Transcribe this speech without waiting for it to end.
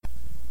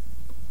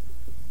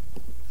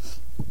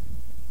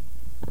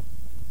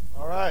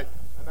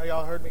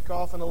y'all heard me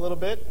coughing a little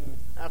bit, and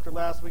after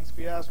last week's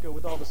fiasco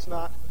with all the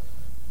snot,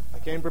 I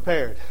came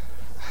prepared.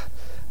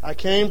 I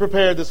came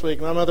prepared this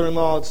week. My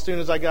mother-in-law, as soon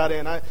as I got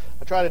in, I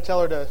tried to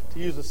tell her to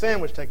use the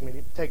sandwich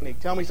technique.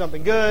 Tell me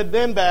something good,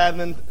 then bad,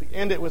 and then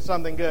end it with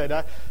something good.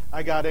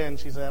 I got in.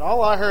 She said,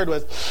 all I heard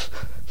was...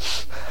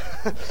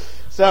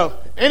 So,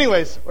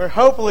 anyways,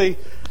 hopefully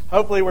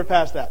we're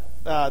past that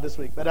this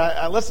week.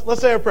 But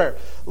let's say a prayer.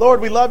 Lord,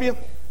 we love you.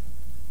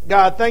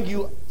 God, thank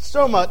you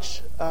so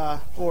much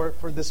for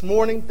this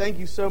morning. Thank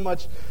you so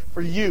much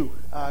for you.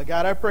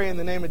 God, I pray in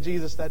the name of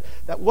Jesus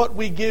that what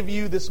we give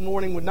you this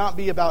morning would not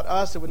be about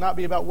us. It would not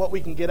be about what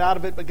we can get out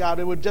of it. But God,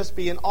 it would just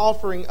be an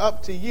offering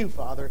up to you,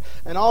 Father.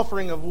 An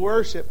offering of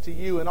worship to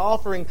you. An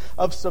offering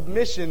of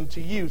submission to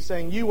you.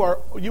 Saying you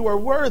are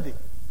worthy.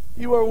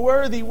 You are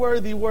worthy,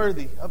 worthy,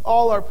 worthy of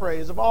all our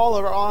praise, of all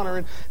of our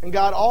honor, and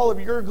God, all of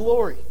your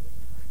glory.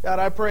 God,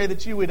 I pray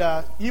that you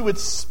would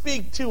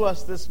speak to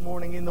us this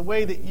morning in the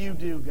way that you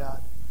do, God.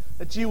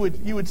 That you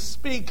would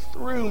speak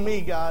through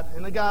me, God.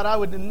 And God, I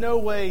would in no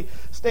way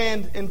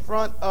stand in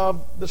front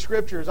of the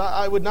Scriptures.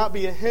 I would not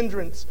be a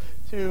hindrance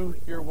to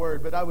your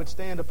word, but I would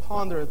stand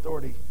upon their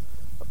authority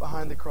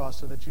behind the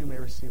cross so that you may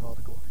receive all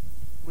the glory.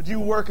 Would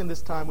you work in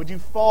this time? Would you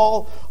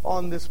fall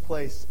on this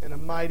place in a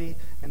mighty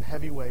and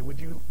heavy way? Would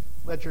you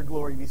let your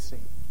glory be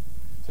seen?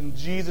 It's in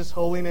Jesus'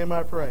 holy name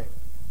I pray.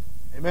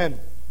 Amen.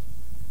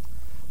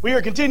 We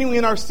are continuing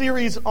in our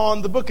series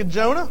on the book of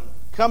Jonah,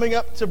 coming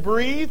up to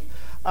breathe.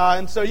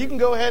 And so you can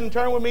go ahead and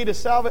turn with me to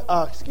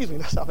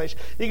Salvation.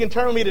 You can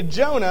turn with me to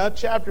Jonah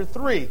chapter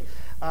 3.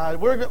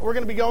 We're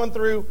going to be going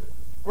through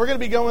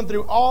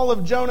all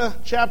of Jonah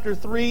chapter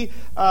 3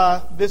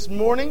 this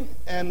morning,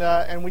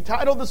 and we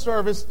titled the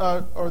service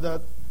or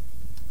the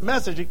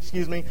message,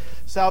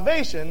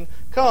 Salvation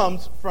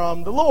Comes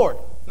from the Lord.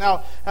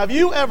 Now, have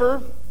you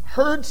ever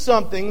heard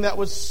something that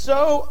was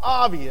so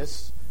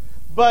obvious,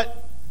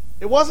 but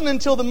it wasn't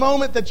until the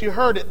moment that you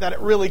heard it that it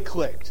really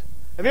clicked?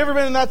 Have you ever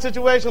been in that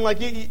situation? Like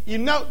you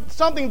know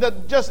something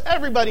that just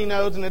everybody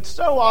knows, and it's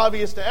so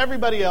obvious to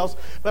everybody else,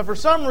 but for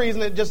some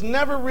reason it just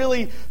never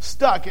really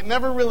stuck. It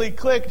never really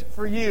clicked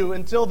for you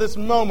until this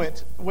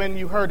moment when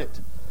you heard it.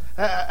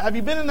 Have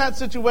you been in that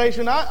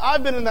situation?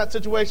 I've been in that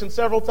situation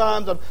several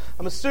times.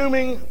 I'm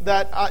assuming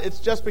that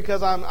it's just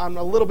because I'm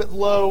a little bit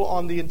low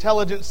on the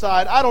intelligence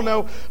side. I don't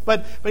know,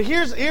 but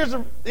here's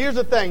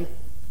the thing.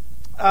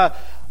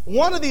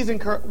 One of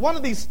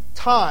these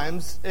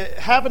times it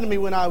happened to me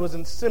when I was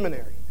in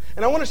seminary.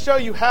 And I want to show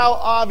you how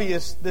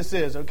obvious this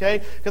is,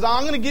 okay? Because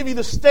I'm going to give you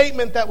the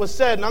statement that was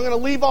said, and I'm going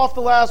to leave off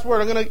the last word.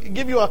 I'm going to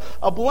give you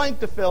a blank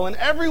to fill, and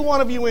every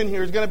one of you in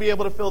here is going to be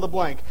able to fill the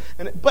blank.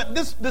 But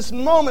this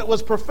moment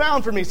was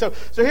profound for me. So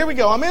here we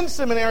go. I'm in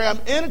seminary. I'm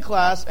in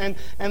class, and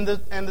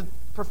the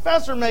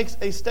professor makes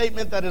a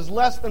statement that is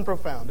less than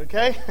profound,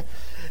 okay?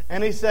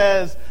 And he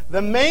says,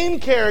 the main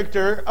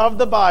character of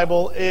the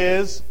Bible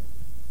is...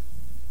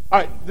 All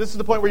right, this is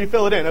the point where you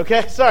fill it in,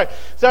 okay? Sorry.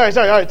 All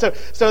right,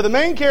 so the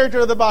main character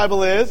of the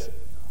Bible is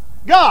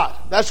God.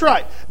 That's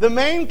right. The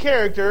main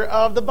character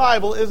of the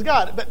Bible is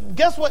God. But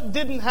guess what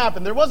didn't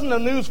happen? There wasn't a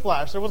news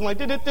flash. There wasn't like...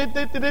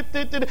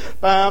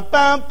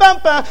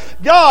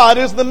 God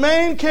is the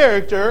main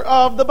character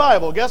of the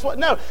Bible. Guess what?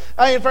 No.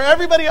 I mean, for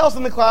everybody else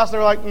in the class,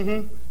 they're like,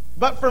 mm-hmm.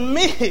 But for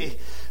me...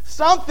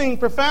 something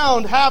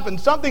profound happened.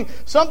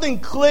 Something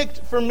clicked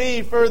for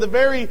me for the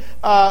very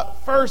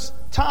first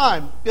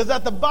time. Is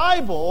that the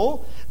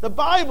Bible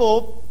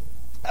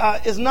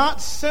is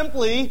not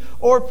simply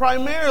or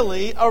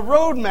primarily a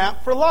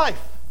roadmap for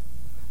life.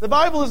 The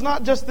Bible is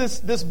not just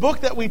this book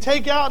that we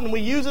take out and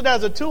we use it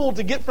as a tool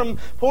to get from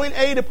point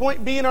A to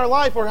point B in our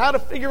life, or how to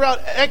figure out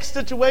X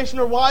situation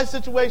or Y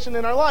situation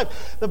in our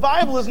life. The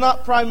Bible is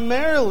not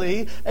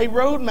primarily a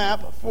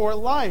roadmap for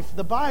life.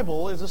 The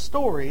Bible is a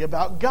story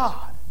about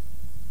God.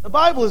 The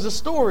Bible is a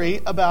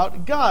story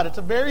about God. It's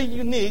a very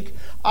unique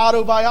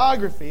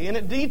autobiography, and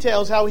it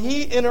details how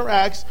He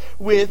interacts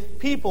with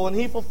people, and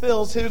He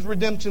fulfills His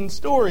redemption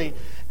story.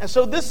 And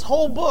so this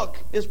whole book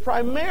is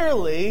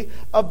primarily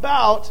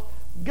about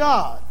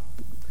God.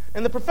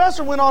 And the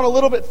professor went on a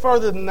little bit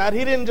further than that.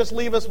 He didn't just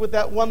leave us with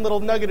that one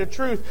little nugget of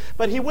truth,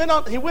 but he went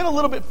a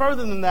little bit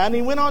further than that, and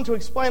he went on to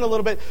explain a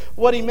little bit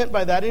what he meant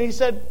by that. And he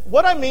said,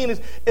 what I mean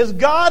is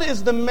God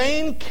is the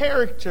main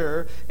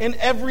character in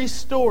every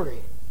story.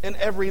 In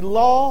every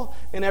law,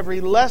 in every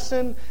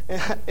lesson,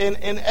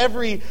 in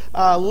every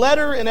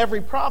letter, in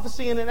every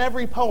prophecy, and in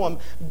every poem,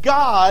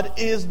 God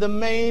is the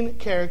main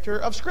character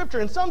of Scripture.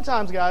 And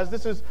sometimes, guys,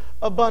 this is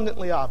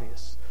abundantly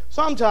obvious.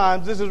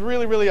 Sometimes this is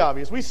really, really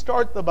obvious. We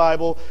start the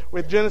Bible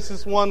with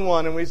Genesis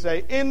 1:1, and we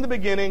say, in the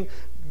beginning,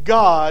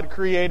 God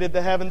created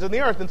the heavens and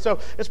the earth. And so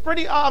it's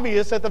pretty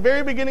obvious at the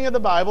very beginning of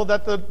the Bible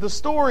that the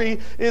story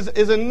is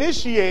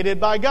initiated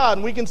by God,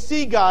 and we can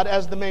see God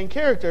as the main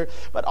character.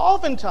 But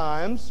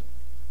oftentimes...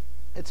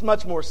 it's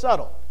much more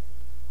subtle.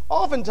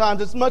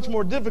 Oftentimes, it's much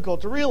more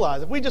difficult to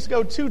realize. If we just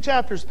go 2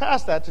 chapters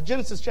past that to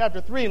Genesis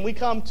chapter 3, and we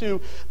come to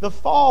the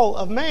fall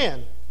of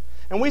man,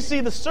 and we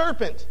see the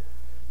serpent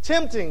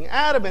tempting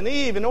Adam and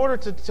Eve in order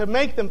to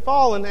make them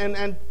fall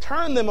and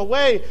turn them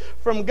away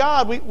from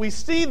God. We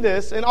see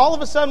this, and all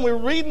of a sudden we're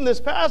reading this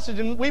passage,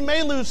 and we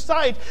may lose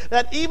sight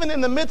that even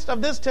in the midst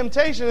of this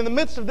temptation, in the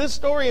midst of this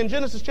story in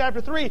Genesis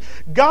chapter 3,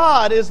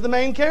 God is the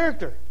main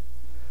character.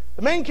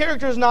 The main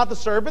character is not the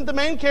serpent. The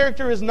main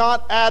character is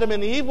not Adam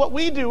and Eve. What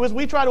we do is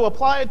we try to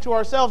apply it to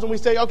ourselves, and we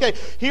say, okay,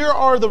 here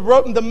are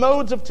the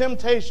modes of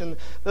temptation.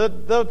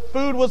 The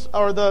food was,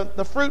 or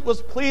the fruit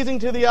was pleasing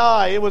to the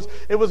eye. It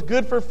was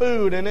good for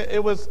food, and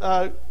it was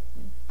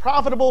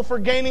profitable for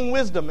gaining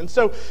wisdom. And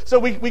so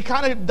we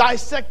kind of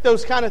dissect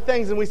those kind of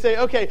things, and we say,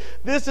 okay,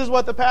 this is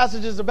what the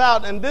passage is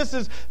about, and this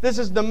is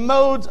the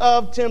modes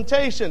of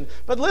temptation.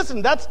 But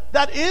listen,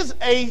 that is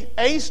a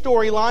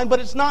storyline,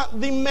 but it's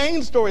not the main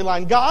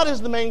storyline. God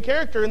is the main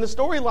character, and the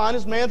storyline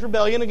is man's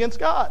rebellion against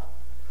God.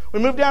 We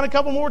move down a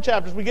couple more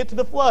chapters, we get to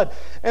the flood.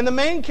 And the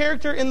main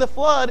character in the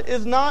flood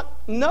is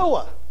not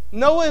Noah.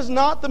 Noah is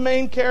not the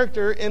main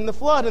character in the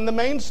flood, and the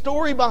main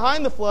story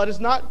behind the flood is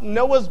not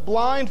Noah's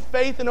blind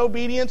faith and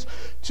obedience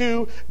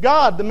to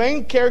God. The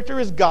main character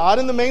is God,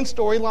 and the main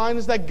storyline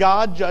is that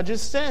God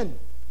judges sin.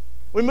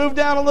 We move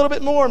down a little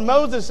bit more,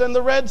 Moses and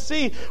the Red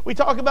Sea. We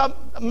talk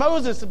about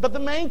Moses, but the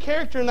main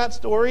character in that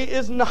story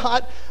is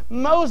not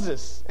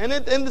Moses. And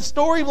the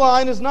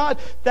storyline is not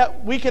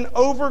that we can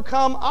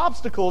overcome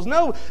obstacles.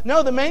 No,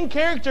 the main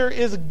character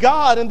is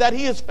God, and that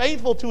He is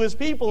faithful to His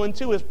people and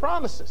to His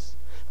promises.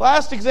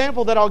 Last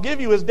example that I'll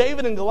give you is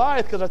David and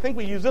Goliath, because I think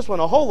we use this one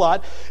a whole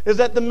lot, is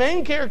that the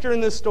main character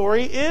in this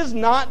story is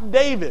not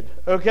David,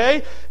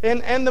 okay?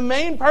 And the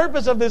main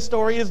purpose of this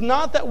story is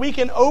not that we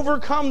can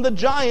overcome the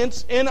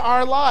giants in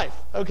our life,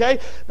 okay?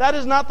 That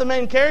is not the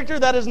main character.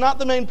 That is not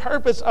the main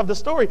purpose of the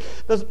story.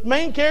 The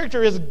main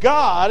character is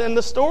God, and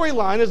the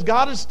storyline is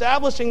God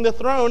establishing the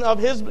throne of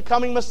His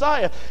coming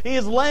Messiah. He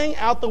is laying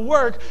out the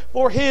work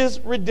for His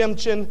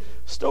redemption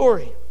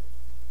story.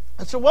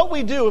 And so what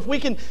we do, if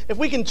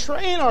we can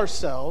train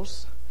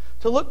ourselves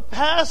to look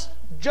past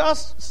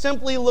just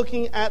simply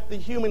looking at the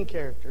human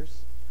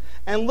characters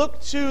and look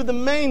to the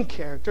main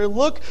character,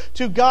 look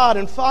to God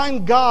and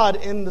find God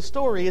in the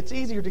story, it's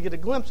easier to get a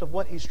glimpse of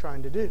what He's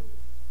trying to do.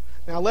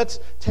 Now let's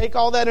take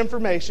all that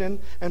information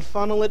and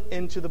funnel it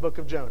into the book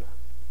of Jonah.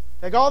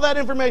 Take all that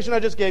information I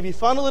just gave you,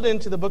 funnel it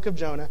into the book of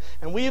Jonah,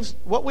 and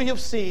what we have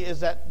seen is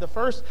that the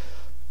first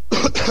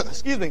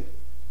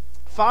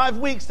 5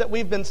 weeks that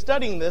we've been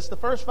studying this, the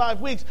first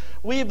 5 weeks,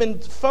 we've been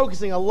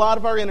focusing a lot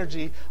of our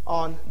energy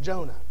on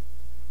Jonah.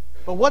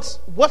 But what's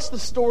the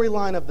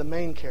storyline of the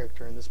main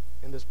character in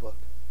this book?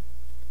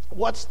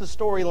 What's the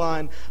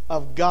storyline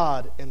of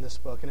God in this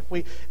book? And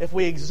if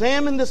we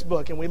examine this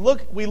book and we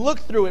look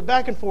through it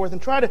back and forth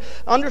and try to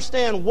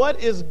understand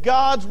what is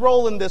God's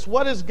role in this,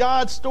 what is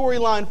God's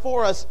storyline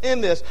for us in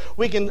this,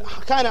 we can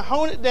kind of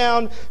hone it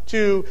down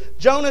to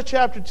Jonah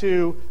chapter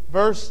 2,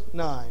 verse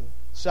 9.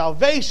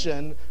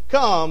 Salvation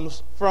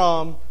comes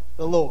from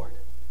the Lord.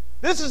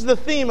 This is the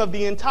theme of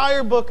the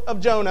entire book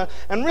of Jonah,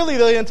 and really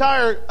the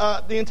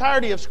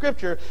entirety of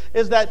Scripture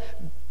is that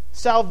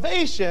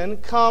salvation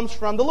comes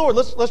from the Lord.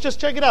 Let's just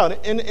check it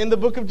out in the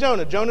book of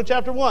Jonah. Jonah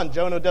chapter 1.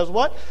 Jonah does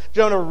what?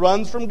 Jonah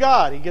runs from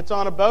God. He gets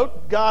on a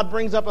boat. God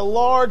brings up a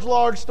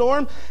large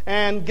storm,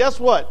 and guess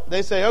what?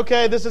 They say,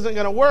 okay, this isn't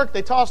going to work.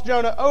 They toss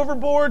Jonah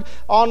overboard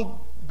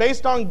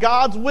based on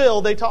God's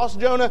will. They toss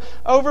Jonah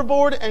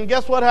overboard, and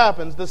guess what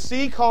happens? The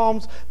sea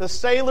calms, the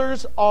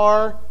sailors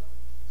are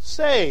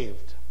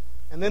saved.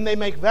 And then they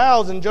make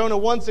vows. In Jonah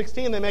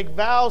 1:16, they make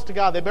vows to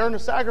God. They burn a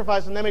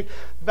sacrifice, and they make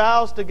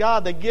vows to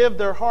God. They give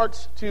their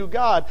hearts to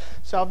God.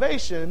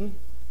 Salvation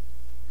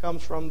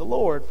comes from the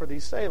Lord for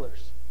these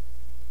sailors.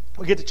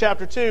 We get to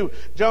chapter 2.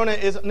 Jonah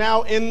is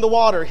now in the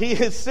water. He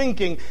is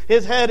sinking.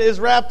 His head is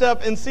wrapped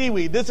up in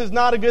seaweed. This is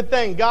not a good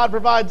thing. God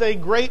provides a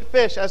great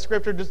fish, as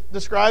Scripture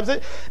describes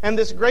it. And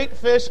this great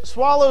fish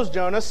swallows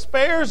Jonah,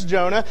 spares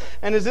Jonah,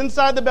 and is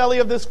inside the belly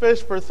of this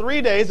fish for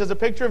 3 days as a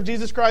picture of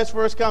Jesus Christ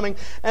first coming.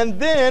 And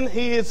then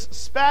he is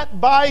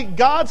spat by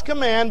God's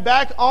command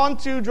back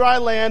onto dry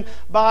land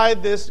by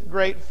this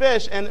great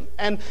fish.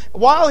 And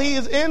while he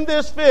is in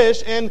this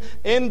fish, and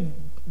in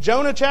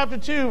Jonah chapter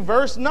 2,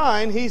 verse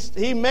 9,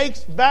 he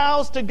makes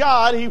vows to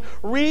God. He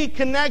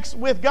reconnects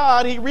with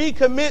God. He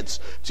recommits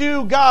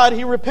to God.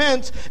 He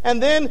repents.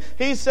 And then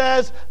he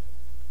says,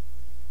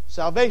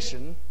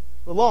 salvation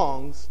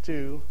belongs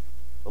to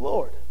the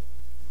Lord.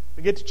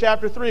 We get to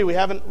chapter 3. We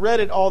haven't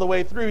read it all the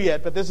way through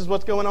yet, but this is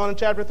what's going on in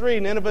chapter 3.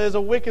 Nineveh is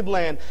a wicked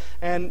land.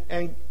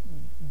 And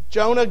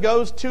Jonah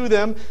goes to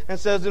them and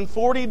says, in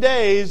 40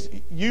 days,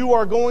 you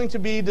are going to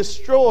be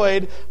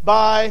destroyed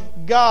by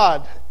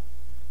God.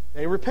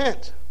 They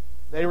repent.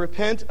 They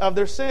repent of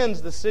their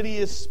sins. The city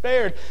is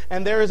spared.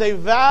 And there is a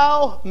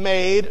vow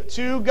made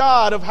to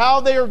God of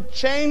how they are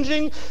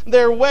changing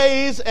their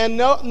ways and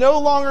no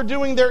longer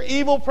doing their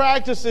evil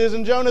practices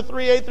in Jonah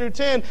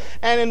 3:8-10.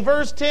 And in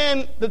verse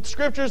 10, the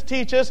scriptures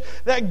teach us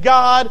that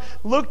God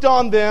looked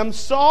on them,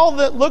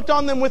 looked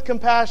on them with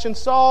compassion,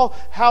 saw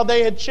how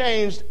they had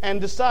changed, and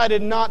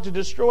decided not to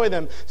destroy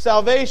them.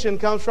 Salvation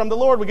comes from the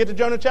Lord. We get to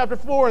Jonah chapter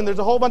 4, and there's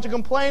a whole bunch of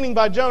complaining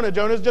by Jonah.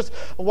 Jonah's just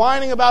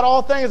whining about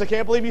all things. I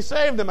can't believe you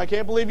saved them. I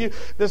can't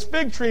believe this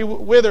fig tree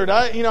withered.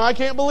 I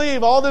can't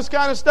believe all this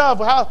kind of stuff.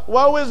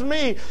 Woe is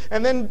me.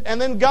 And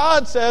then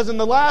God says in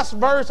the last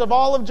verse of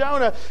all of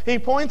Jonah, He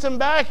points him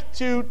back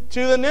to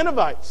the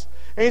Ninevites.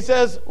 And He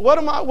says, what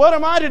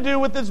am I to do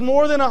with this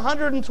more than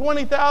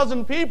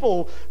 120,000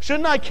 people?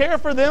 Shouldn't I care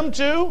for them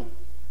too?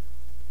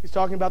 He's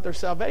talking about their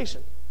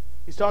salvation.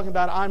 He's talking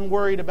about, I'm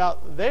worried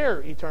about their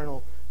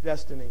eternal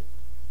destiny.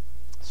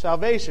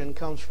 Salvation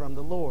comes from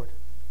the Lord.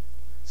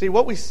 See,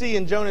 what we see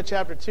in Jonah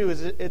chapter 2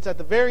 is it's at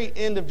the very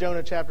end of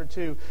Jonah chapter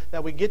 2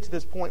 that we get to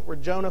this point where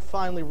Jonah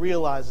finally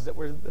realizes that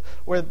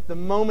where the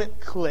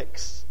moment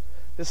clicks.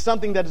 It's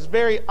something that is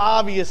very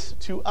obvious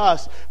to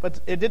us,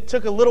 but it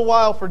took a little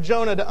while for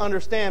Jonah to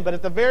understand. But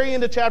at the very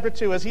end of chapter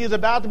 2, as he is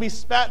about to be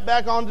spat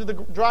back onto the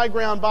dry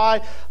ground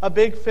by a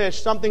big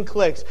fish, something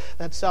clicks.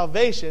 That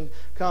salvation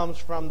comes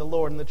from the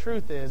Lord. And the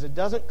truth is, it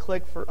doesn't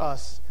click for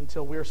us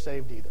until we're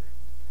saved either.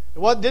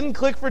 It didn't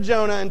click for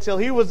Jonah until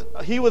he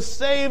was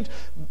saved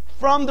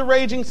from the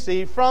raging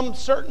sea, from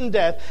certain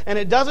death, and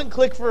it doesn't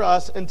click for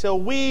us until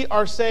we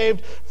are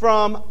saved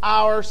from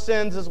our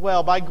sins as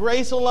well. By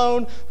grace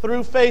alone,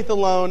 through faith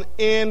alone,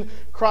 in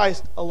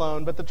Christ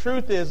alone. But the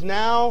truth is,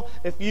 now,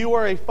 if you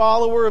are a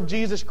follower of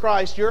Jesus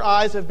Christ, your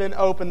eyes have been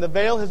opened. The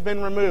veil has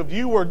been removed.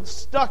 You were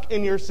stuck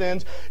in your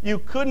sins. You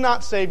could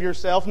not save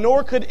yourself,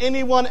 nor could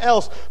anyone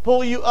else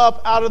pull you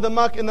up out of the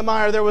muck and the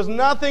mire. There was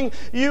nothing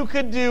you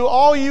could do.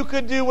 All you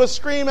could do was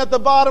scream at the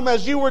bottom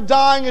as you were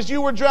dying, as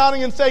you were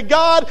drowning, and say,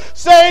 God,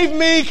 save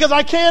me, because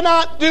I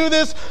cannot do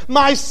this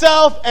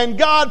myself. And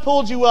God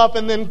pulled you up,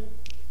 and then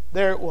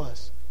there it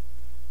was.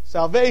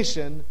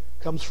 Salvation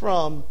comes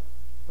from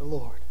the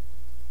Lord.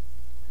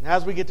 And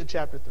as we get to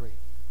chapter 3,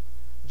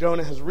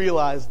 Jonah has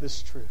realized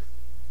this truth.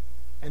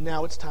 And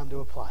now it's time to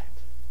apply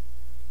it.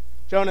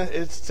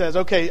 Jonah says,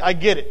 okay, I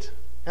get it.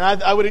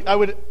 And I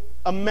would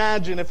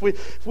imagine if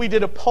we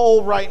did a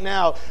poll right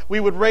now, we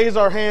would raise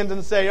our hands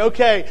and say,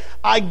 okay,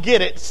 I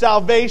get it.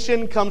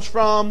 Salvation comes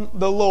from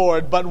the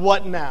Lord, but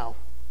what now?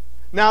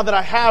 Now that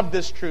I have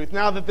this truth,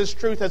 now that this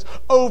truth has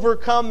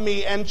overcome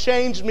me and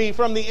changed me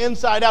from the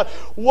inside out,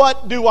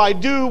 what do I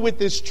do with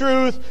this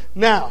truth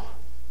now?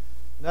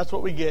 And that's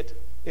what we get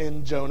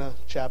in Jonah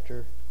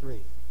chapter 3.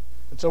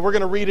 And so we're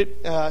going to read it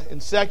in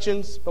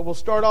sections, but we'll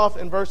start off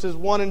in verses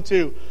 1 and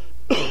 2.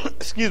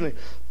 Excuse me.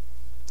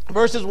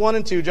 Verses 1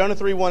 and 2, Jonah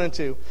 3, 1 and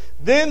 2.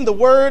 Then the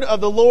word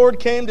of the Lord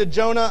came to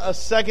Jonah a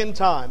second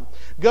time.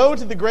 Go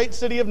to the great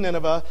city of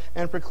Nineveh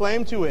and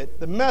proclaim to it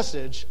the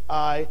message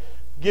I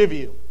give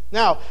you.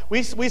 Now,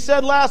 we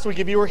said last week,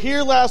 if you were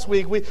here last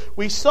week,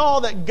 we saw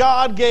that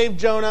God gave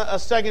Jonah a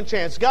second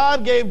chance.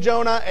 God gave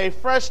Jonah a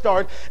fresh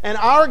start, and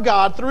our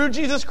God, through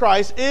Jesus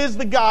Christ, is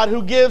the God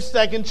who gives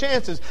second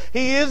chances.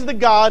 He is the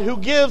God who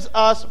gives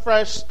us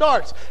fresh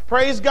starts.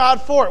 Praise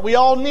God for it. We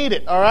all need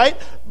it, all right?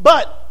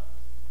 But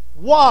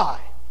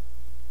why?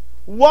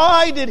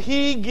 Why did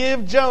He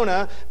give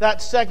Jonah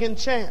that second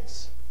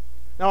chance?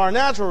 Now, our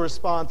natural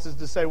response is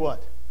to say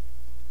what?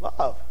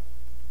 Love.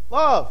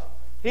 Love.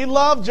 He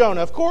loved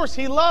Jonah. Of course,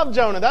 He loved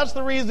Jonah. That's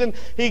the reason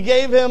He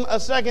gave him a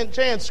second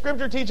chance.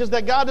 Scripture teaches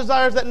that God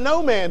desires that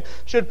no man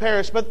should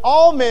perish, but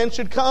all men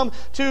should come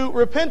to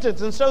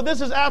repentance. And so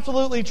this is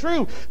absolutely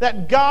true,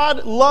 that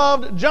God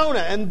loved Jonah,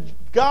 and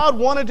God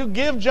wanted to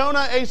give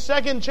Jonah a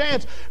second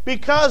chance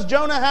because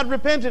Jonah had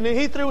repented and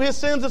he threw his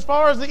sins as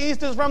far as the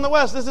east is from the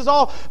west. This is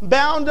all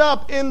bound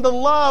up in the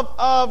love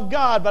of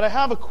God. But I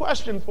have a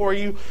question for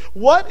you.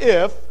 What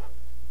if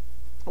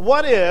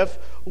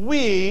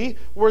we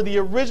were the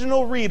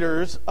original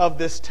readers of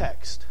this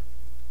text?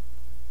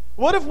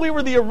 What if we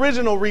were the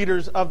original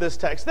readers of this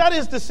text? That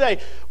is to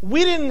say,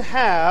 we didn't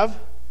have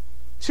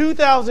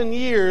 2,000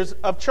 years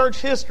of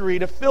church history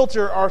to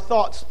filter our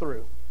thoughts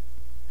through.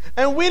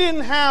 And we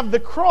didn't have the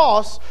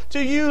cross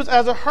to use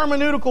as a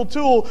hermeneutical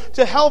tool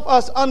to help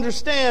us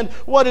understand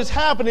what is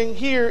happening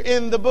here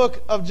in the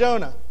book of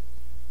Jonah.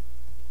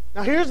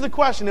 Now here's the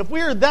question. If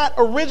we are that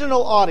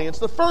original audience,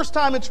 the first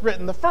time it's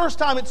written, the first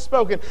time it's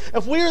spoken,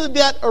 if we are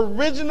that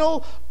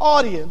original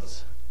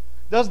audience,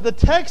 does the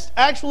text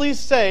actually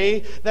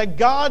say that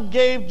God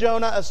gave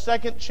Jonah a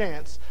second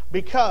chance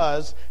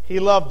because He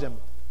loved him?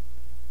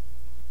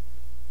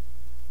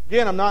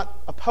 Again, I'm not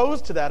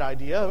opposed to that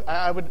idea.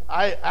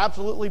 I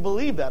absolutely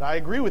believe that. I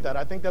agree with that.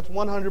 I think that's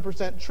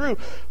 100% true.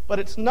 But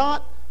it's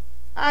not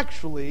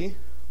actually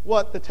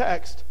what the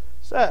text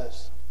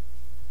says.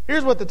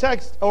 Here's what the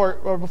text,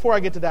 or before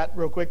I get to that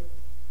real quick,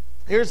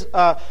 Here's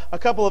a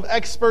couple of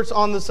experts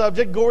on the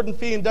subject. Gordon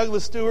Fee and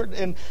Douglas Stewart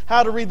in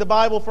How to Read the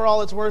Bible for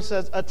All It's Worth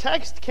says, a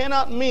text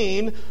cannot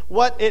mean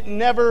what it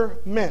never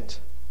meant.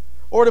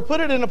 Or to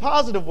put it in a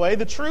positive way,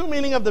 the true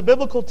meaning of the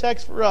biblical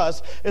text for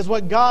us is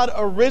what God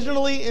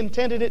originally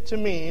intended it to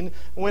mean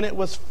when it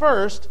was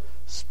first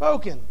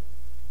spoken.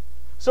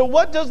 So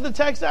what does the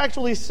text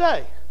actually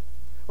say?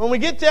 When we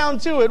get down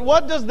to it,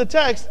 what does the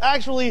text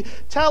actually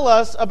tell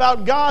us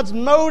about God's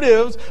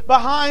motives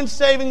behind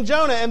saving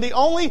Jonah? And the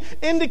only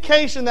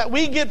indication that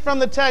we get from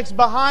the text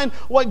behind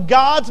what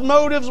God's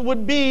motives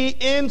would be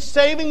in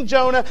saving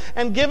Jonah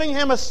and giving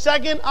him a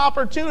second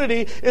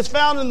opportunity is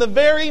found in the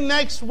very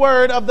next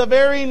word of the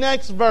very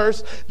next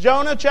verse,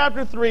 Jonah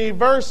chapter 3,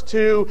 verse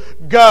 2,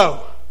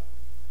 go.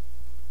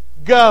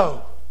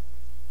 Go.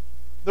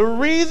 The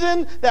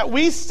reason that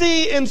we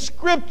see in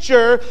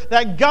Scripture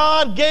that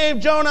God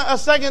gave Jonah a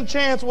second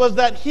chance was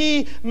that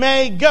he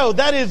may go.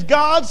 That is,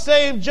 God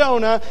saved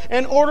Jonah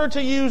in order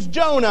to use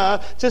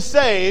Jonah to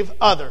save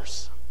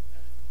others.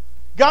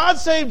 God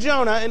saved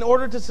Jonah in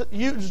order to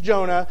use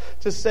Jonah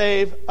to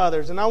save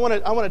others. And I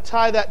want to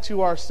tie that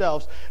to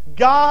ourselves.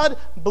 God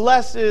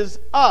blesses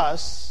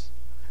us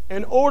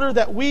in order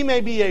that we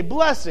may be a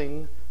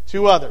blessing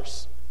to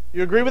others.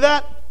 You agree with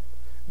that?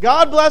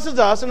 God blesses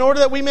us in order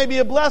that we may be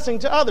a blessing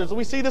to others.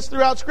 We see this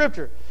throughout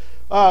Scripture.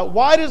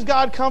 Why does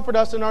God comfort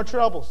us in our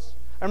troubles?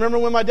 I remember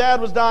when my dad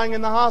was dying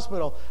in the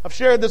hospital. I've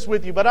shared this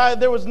with you, but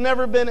there was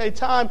never been a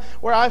time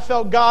where I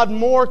felt God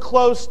more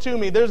close to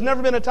me. There's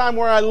never been a time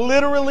where I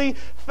literally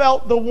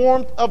felt the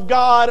warmth of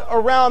God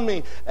around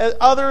me,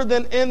 other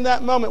than in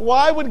that moment.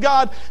 Why would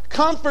God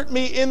comfort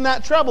me in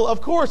that trouble?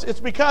 Of course, it's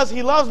because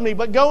He loves me.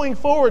 But going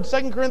forward,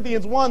 2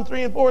 Corinthians 1,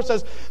 3 and 4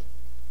 says,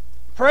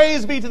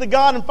 praise be to the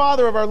God and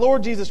Father of our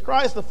Lord Jesus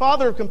Christ, the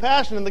Father of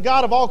compassion and the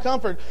God of all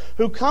comfort,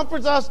 who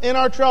comforts us in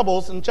our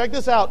troubles, and check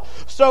this out,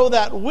 so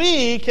that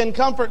we can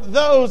comfort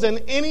those in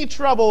any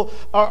trouble,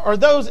 or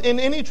those in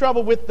any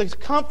trouble with the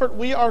comfort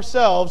we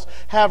ourselves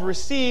have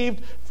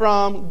received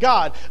from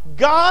God.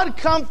 God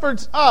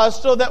comforts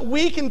us so that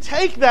we can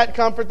take that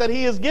comfort that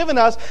He has given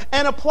us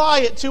and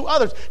apply it to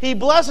others. He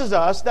blesses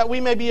us that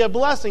we may be a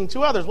blessing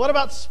to others. What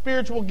about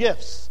spiritual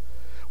gifts?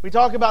 We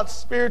talk about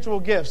spiritual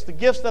gifts, the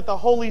gifts that the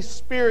Holy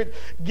Spirit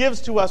gives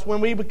to us when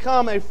we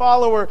become a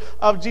follower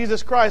of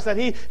Jesus Christ, that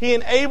He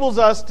enables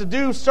us to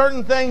do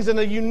certain things in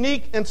a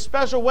unique and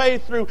special way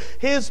through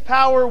His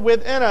power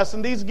within us.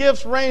 And these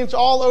gifts range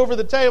all over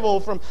the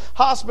table, from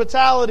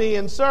hospitality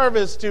and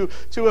service to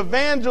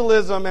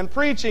evangelism and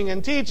preaching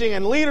and teaching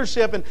and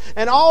leadership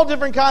and all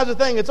different kinds of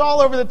things. It's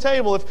all over the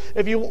table.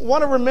 If you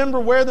want to remember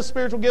where the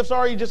spiritual gifts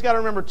are, you just got to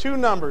remember two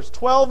numbers,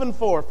 12 and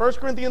 4. 1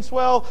 Corinthians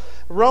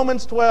 12,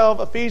 Romans 12,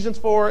 Ephesians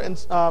 4, and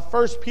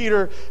 1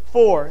 Peter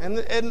 4.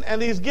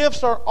 And these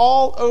gifts are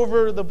all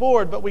over the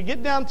board, but we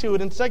get down to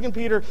it in 2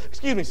 Peter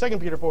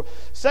 4.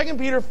 2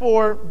 Peter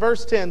 4,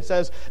 verse 10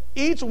 says,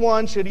 each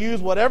one should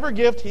use whatever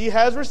gift he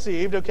has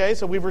received. Okay,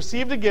 so we've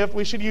received a gift.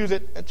 We should use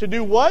it to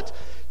do what?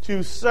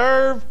 To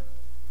serve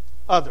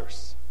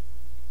others.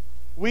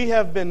 We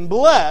have been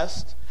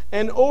blessed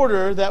in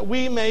order that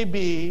we may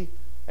be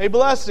a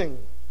blessing.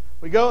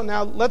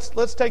 Now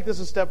let's take this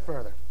a step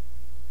further.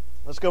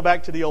 Let's go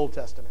back to the Old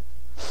Testament.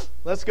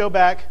 Let's go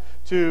back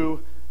to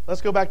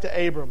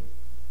Abram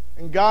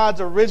and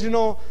God's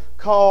original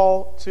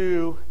call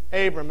to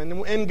Abram.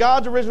 And in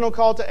God's original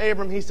call to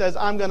Abram, He says,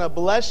 I'm going to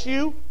bless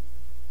you,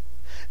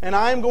 and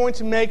I am going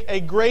to make a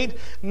great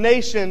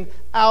nation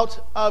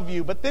out of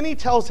you. But then He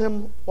tells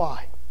him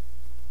why.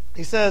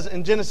 He says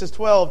in Genesis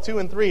 12, 2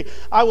 and 3,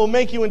 I will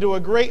make you into a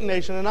great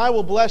nation, and I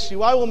will bless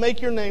you. I will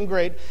make your name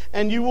great,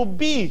 and you will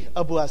be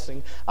a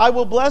blessing. I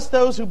will bless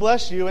those who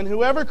bless you, and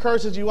whoever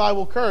curses you, I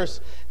will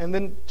curse. And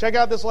then check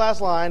out this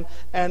last line,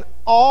 and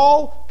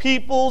all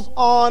peoples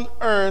on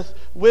earth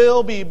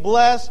will be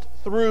blessed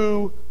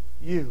through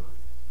you.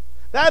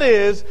 That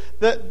is,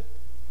 that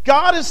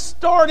God is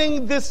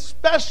starting this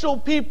special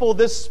people,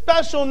 this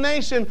special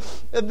nation,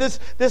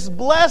 this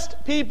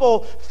blessed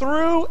people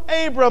through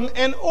Abram,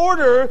 in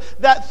order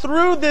that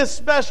through this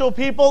special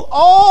people,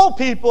 all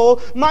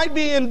people might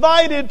be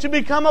invited to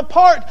become a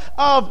part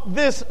of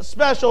this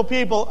special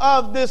people,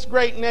 of this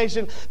great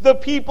nation, the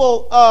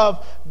people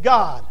of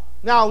God.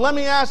 Now, let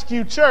me ask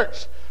you,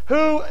 church,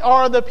 who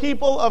are the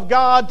people of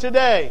God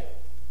today?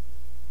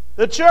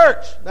 The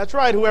church. That's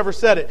right, whoever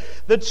said it.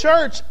 The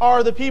church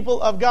are the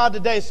people of God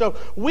today. So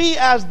we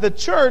as the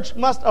church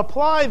must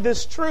apply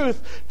this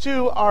truth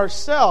to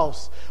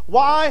ourselves.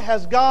 Why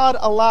has God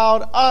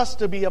allowed us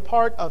to be a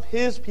part of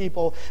His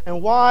people?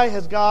 And why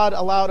has God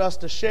allowed us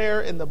to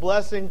share in the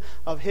blessing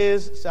of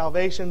His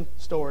salvation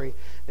story?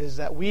 It is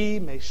that we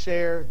may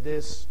share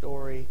this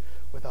story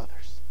with others.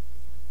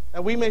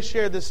 And we may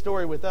share this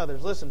story with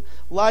others. Listen,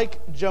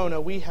 like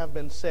Jonah, we have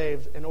been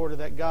saved in order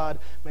that God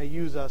may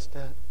use us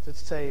to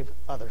save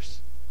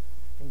others.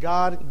 And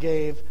God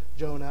gave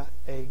Jonah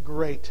a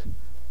great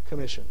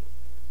commission.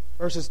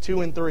 Verses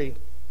 2 and 3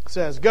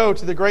 says, go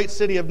to the great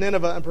city of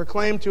Nineveh and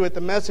proclaim to it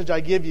the message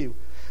I give you.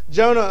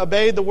 Jonah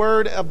obeyed the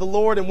word of the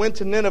Lord and went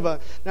to Nineveh.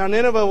 Now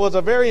Nineveh was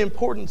a very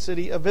important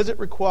city. A visit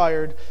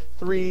required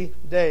 3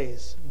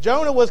 days.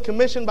 Jonah was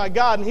commissioned by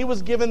God, and he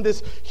was given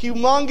this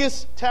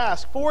humongous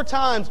task. 4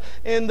 times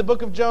in the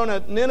book of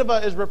Jonah,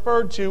 Nineveh is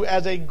referred to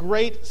as a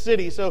great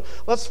city. So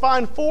let's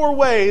find 4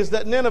 ways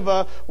that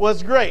Nineveh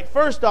was great.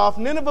 First off,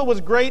 Nineveh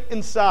was great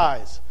in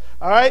size.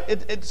 All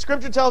right,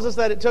 Scripture tells us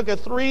that it took a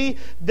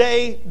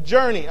 3-day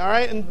journey. All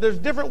right, and there's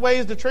different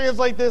ways to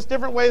translate this,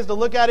 different ways to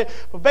look at it.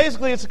 But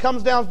basically, it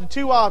comes down to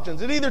 2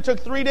 options. It either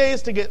took 3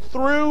 days to get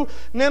through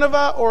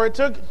Nineveh, or it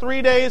took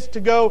 3 days to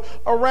go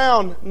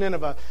around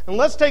Nineveh. And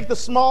let's take the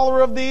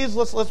smaller of these.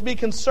 Let's be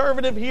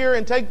conservative here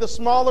and take the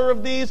smaller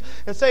of these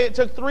and say it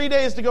took 3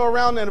 days to go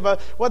around Nineveh.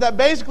 What that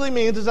basically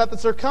means is that the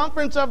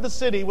circumference of the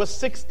city was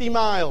 60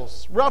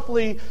 miles,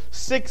 roughly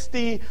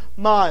 60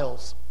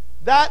 miles.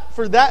 That,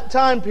 for that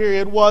time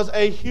period, was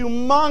a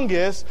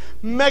humongous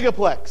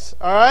megaplex.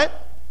 All right?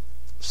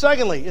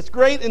 Secondly, it's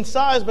great in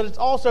size, but it's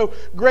also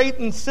great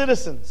in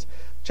citizens.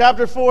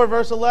 Chapter 4,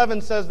 verse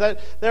 11 says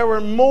that there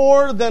were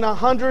more than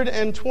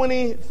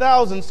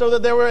 120,000, so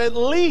that there were at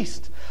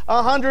least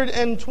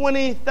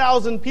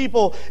 120,000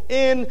 people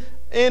in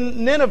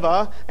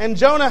Nineveh. And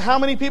Jonah, how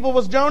many people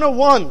was Jonah?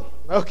 1.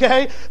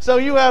 Okay, so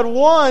you had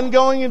 1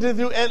 going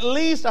into at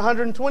least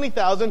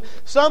 120,000.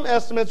 Some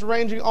estimates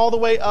ranging all the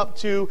way up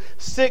to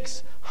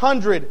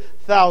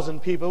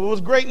 600,000 people. It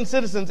was great in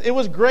citizens. It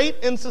was great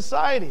in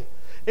society.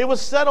 It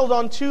was settled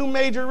on 2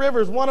 major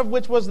rivers, one of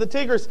which was the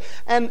Tigris,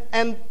 and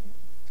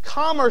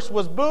commerce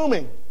was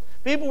booming.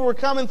 People were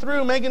coming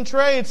through, making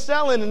trades,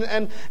 selling,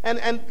 and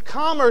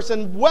commerce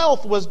and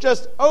wealth was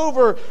just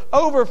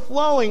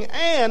overflowing.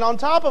 And on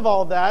top of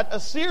all that,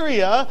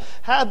 Assyria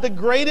had the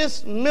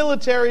greatest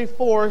military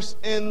force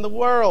in the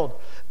world.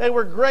 They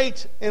were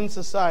great in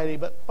society,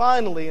 but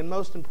finally, and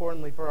most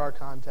importantly for our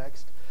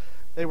context,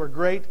 they were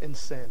great in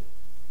sin.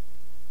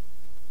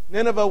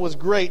 Nineveh was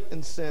great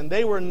in sin.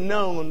 They were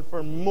known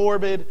for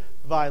morbid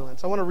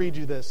violence. I want to read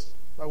you this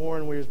by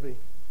Warren Wiersbe.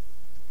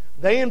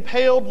 They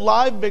impaled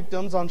live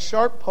victims on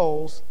sharp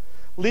poles,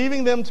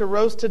 leaving them to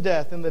roast to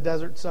death in the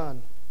desert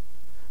sun.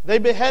 They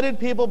beheaded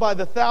people by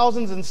the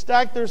thousands and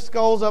stacked their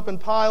skulls up in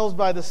piles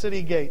by the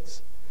city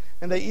gates.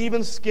 And they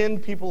even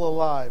skinned people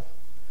alive.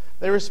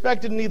 They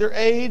respected neither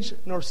age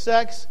nor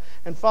sex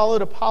and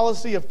followed a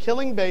policy of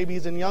killing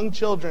babies and young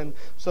children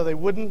so they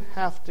wouldn't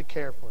have to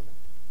care for them.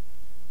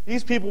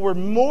 These people were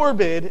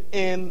morbid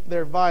in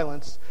their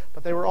violence,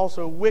 but they were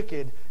also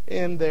wicked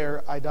in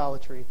their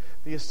idolatry.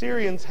 The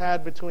Assyrians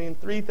had between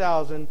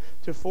 3,000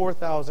 to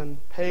 4,000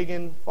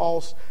 pagan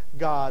false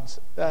gods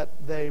that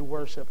they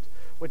worshipped,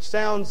 which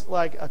sounds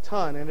like a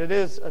ton, and it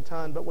is a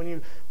ton, but when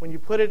you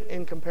put it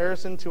in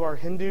comparison to our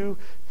Hindu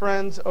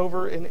friends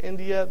over in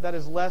India, that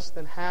is less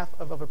than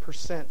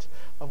 0.5%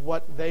 of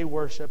what they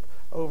worship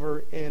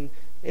over in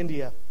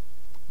India.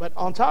 But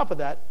on top of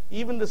that,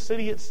 even the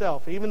city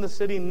itself, even the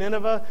city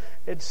Nineveh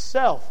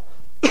itself,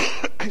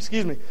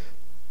 excuse me,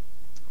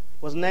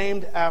 was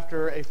named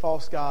after a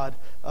false god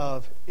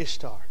of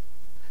Ishtar.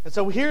 And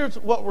so here's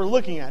what we're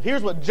looking at.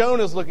 Here's what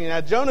Jonah's looking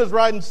at. Jonah's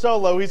riding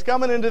solo. He's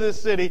coming into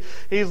this city.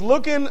 He's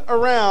looking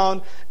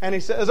around and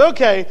he says,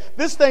 okay,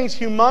 this thing's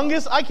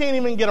humongous. I can't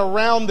even get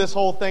around this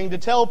whole thing to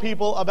tell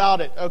people about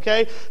it,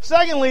 okay?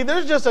 Secondly,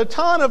 there's just a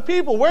ton of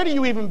people. Where do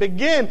you even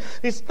begin?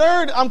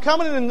 Third, I'm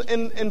coming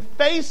in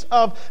face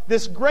of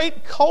this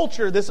great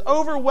culture, this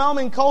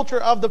overwhelming culture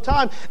of the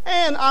time,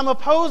 and I'm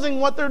opposing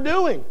what they're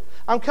doing.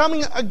 I'm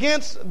coming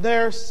against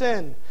their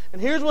sin.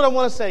 And here's what I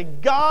want to say.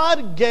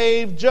 God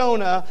gave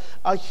Jonah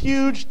a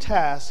huge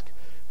task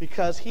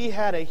because he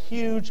had a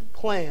huge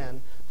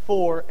plan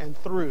for and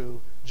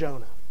through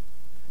Jonah.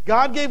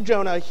 God gave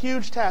Jonah a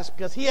huge task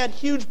because he had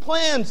huge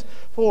plans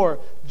for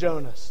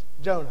Jonah.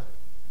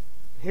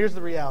 Here's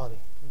the reality.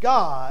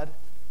 God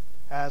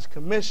has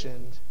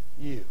commissioned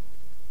you.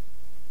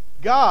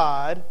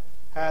 God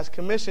has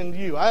commissioned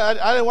you.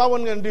 I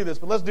wasn't going to do this,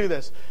 but let's do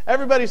this.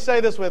 Everybody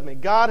say this with me.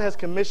 God has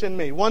commissioned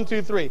me. 1,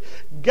 2, 3.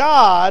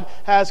 God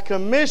has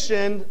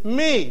commissioned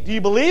me. Do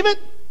you believe it?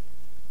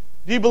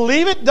 Do you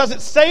believe it? Does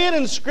it say it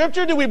in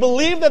Scripture? Do we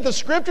believe that the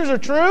Scriptures are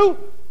true?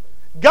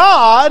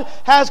 God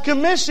has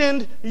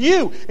commissioned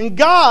you. And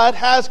God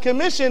has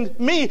commissioned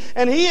me.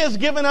 And He has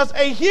given us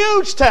a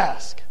huge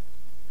task.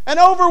 An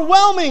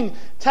overwhelming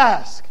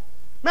task.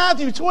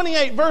 Matthew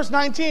 28, verse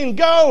 19,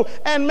 go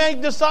and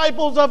make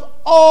disciples of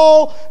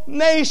all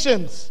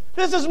nations.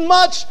 This is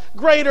much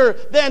greater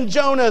than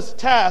Jonah's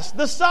task.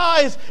 The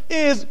size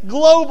is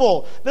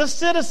global. The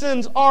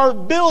citizens are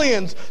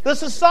billions. The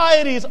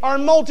societies are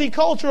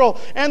multicultural.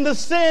 And the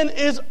sin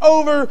is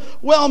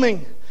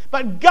overwhelming.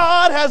 But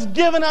God has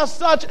given us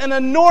such an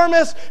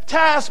enormous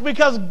task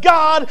because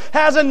God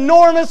has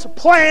enormous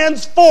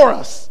plans for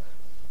us.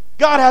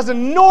 God has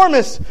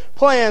enormous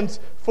plans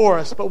for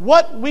us. But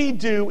what we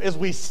do is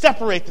we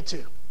separate the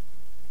two.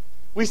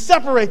 We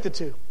separate the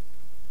two.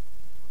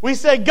 We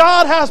say,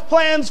 God has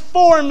plans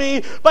for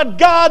me, but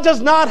God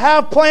does not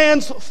have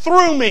plans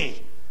through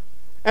me.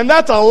 And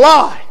that's a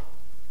lie.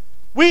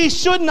 We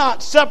should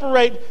not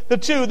separate the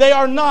two. They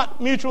are not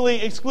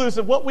mutually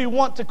exclusive. What we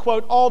want to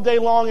quote all day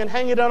long and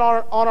hang it on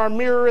our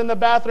mirror in the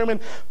bathroom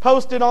and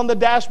post it on the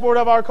dashboard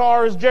of our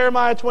car is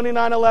Jeremiah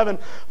 29:11.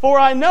 For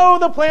I know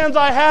the plans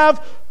I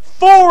have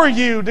for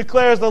you,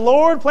 declares the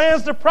Lord.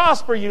 Plans to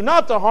prosper you,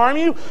 not to harm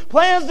you.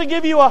 Plans to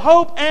give you a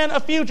hope and a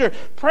future.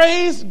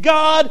 Praise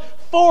God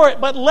for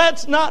it. But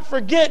let's not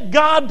forget,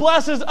 God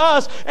blesses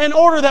us in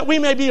order that we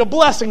may be a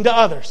blessing to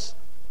others.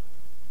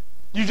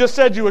 You just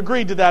said you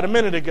agreed to that a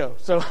minute ago.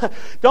 So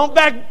don't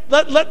back.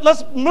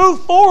 Let's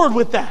move forward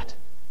with that.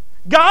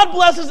 God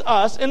blesses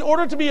us in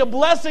order to be a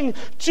blessing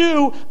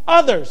to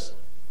others.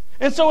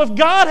 And so if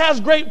God has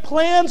great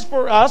plans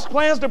for us,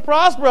 plans to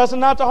prosper us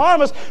and not to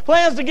harm us,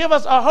 plans to give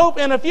us a hope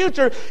and a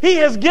future, He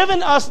has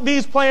given us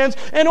these plans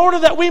in order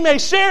that we may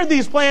share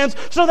these plans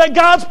so that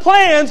God's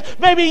plans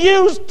may be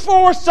used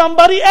for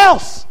somebody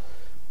else.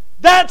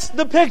 That's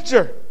the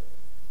picture.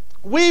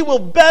 We will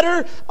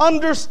better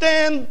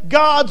understand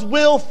God's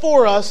will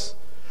for us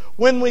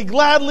when we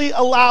gladly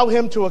allow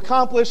Him to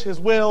accomplish His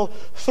will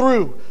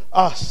through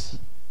us.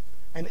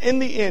 And in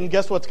the end,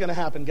 guess what's going to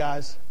happen,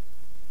 guys?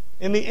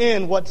 In the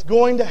end, what's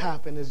going to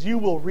happen is you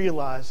will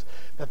realize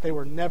that they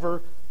were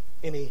never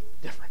any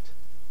different.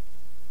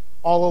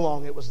 All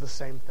along, it was the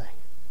same thing.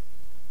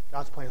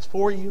 God's plans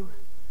for you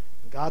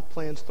and God's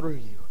plans through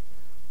you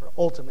are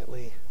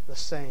ultimately the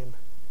same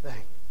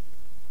thing.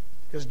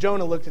 Because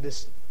Jonah looked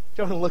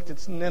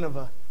at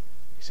Nineveh.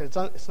 He said,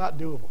 it's not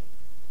doable.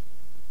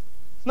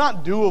 It's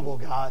not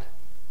doable, God.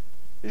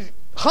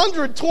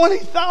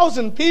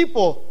 120,000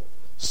 people,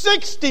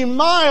 60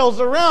 miles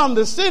around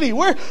the city.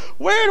 Where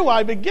do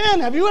I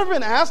begin? Have you ever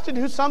been asked to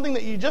do something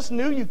that you just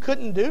knew you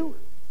couldn't do?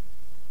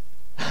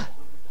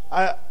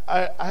 I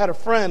had a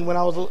friend when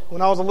I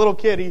was a little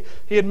kid.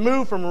 He had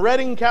moved from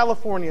Redding,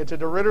 California to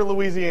DeRidder,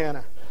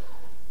 Louisiana.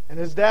 And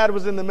his dad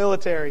was in the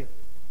military.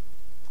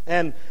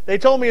 And they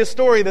told me a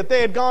story that they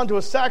had gone to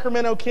a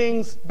Sacramento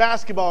Kings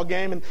basketball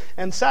game,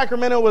 and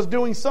Sacramento was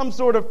doing some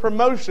sort of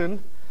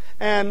promotion,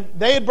 and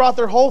they had brought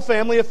their whole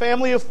family, a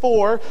family of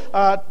 4,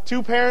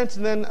 2 parents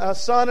and then a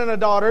son and a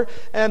daughter,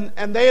 and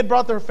they had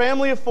brought their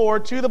family of 4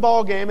 to the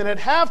ball game, and at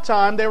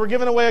halftime they were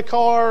giving away a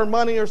car or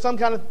money or some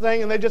kind of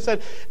thing, and they just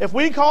said, if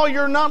we call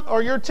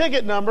your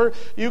ticket number,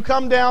 you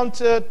come down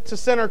to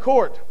center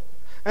court.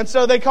 And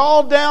so they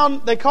called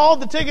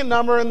the ticket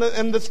number,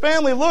 and this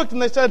family looked, and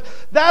they said,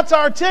 that's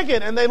our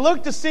ticket. And they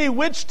looked to see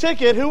which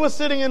ticket, who was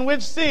sitting in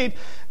which seat.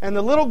 And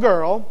the little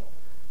girl,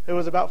 who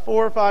was about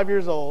 4 or 5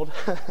 years old,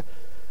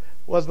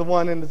 was the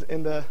one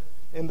in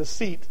the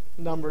seat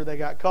number they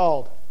got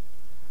called.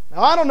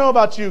 Now, I don't know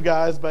about you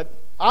guys, but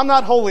I'm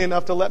not holy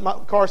enough to let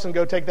Carson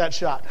go take that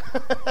shot.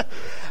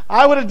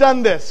 I would have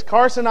done this.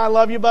 Carson, I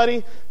love you,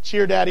 buddy.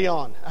 Cheer daddy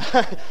on.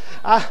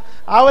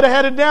 I would have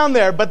headed down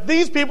there. But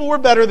these people were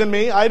better than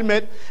me, I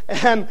admit.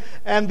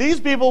 And these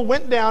people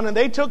went down and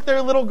they took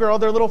their little girl,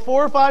 their little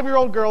 4 or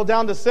 5-year-old girl,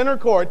 down to center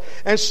court.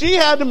 And she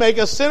had to make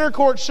a center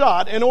court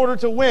shot in order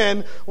to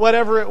win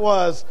whatever it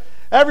was.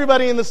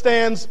 Everybody in the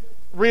stands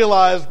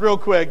realized real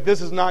quick,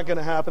 this is not going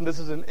to happen. This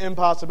is an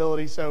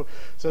impossibility. So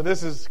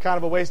this is kind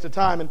of a waste of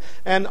time.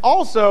 And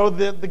also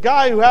the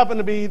guy who happened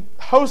to be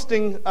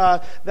hosting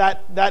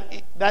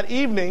that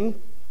evening,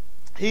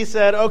 he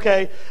said,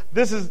 okay,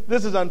 this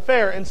is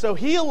unfair. And so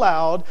he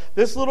allowed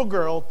this little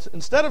girl,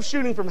 instead of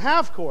shooting from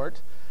half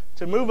court,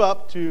 to move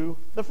up to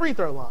the free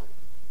throw line.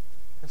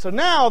 And so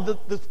now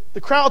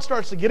the crowd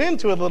starts to get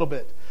into it a little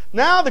bit.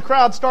 Now the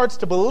crowd starts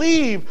to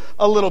believe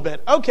a little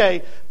bit.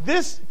 Okay,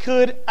 this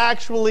could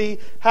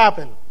actually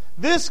happen.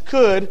 This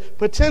could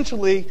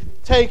potentially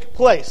take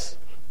place.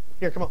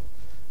 Here, come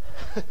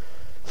on.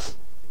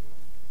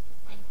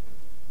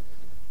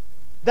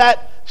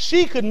 That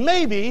she could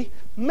maybe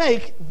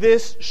make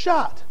this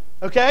shot.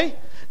 Okay?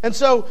 And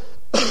so,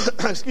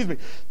 excuse me.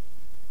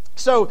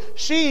 So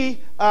she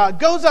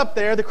goes up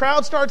there. The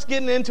crowd starts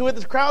getting into it.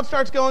 The crowd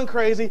starts going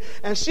crazy.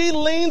 And she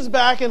leans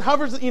back and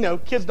hovers. You know,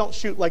 kids don't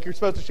shoot like you're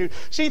supposed to shoot.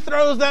 She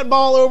throws that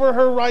ball over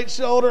her right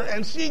shoulder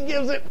and she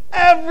gives it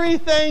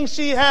everything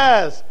she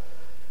has.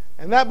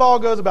 And that ball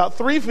goes about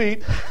 3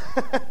 feet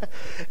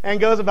and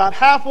goes about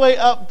halfway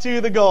up to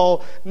the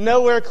goal,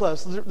 nowhere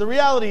close. The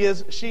reality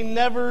is she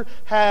never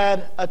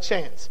had a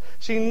chance.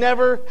 She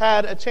never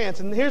had a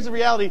chance. And here's the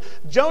reality.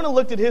 Jonah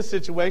looked at his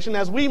situation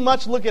as we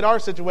much look at our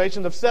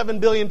situation of 7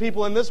 billion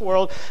people in this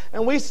world,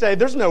 and we say,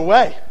 there's no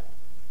way.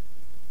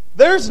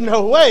 There's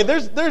no way.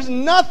 There's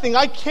nothing.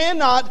 I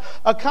cannot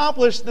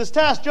accomplish this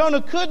task.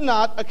 Jonah could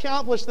not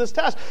accomplish this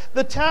task.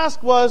 The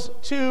task was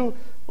too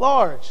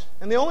large.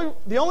 And the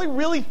only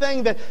really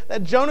thing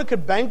that Jonah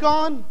could bank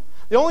on,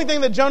 the only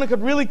thing that Jonah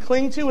could really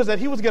cling to is that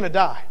he was going to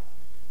die.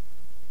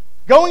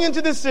 Going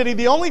into this city,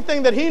 the only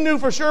thing that he knew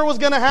for sure was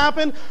going to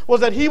happen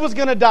was that he was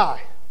going to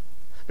die.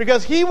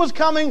 Because he was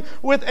coming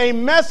with a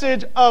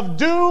message of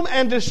doom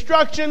and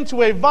destruction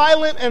to a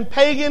violent and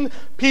pagan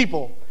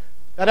people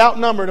that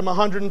outnumbered him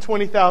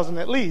 120,000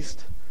 at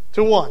least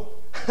to 1.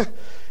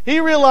 He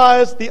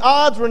realized the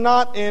odds were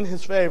not in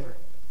his favor.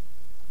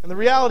 And the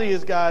reality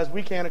is, guys,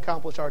 we can't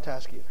accomplish our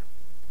task either.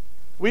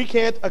 We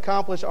can't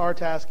accomplish our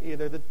task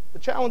either. The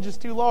challenge is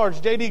too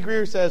large. J.D.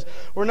 Greer says,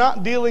 we're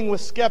not dealing with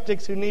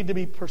skeptics who need to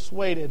be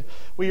persuaded.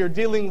 We are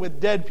dealing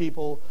with dead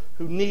people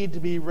who need to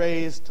be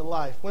raised to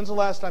life. When's the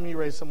last time you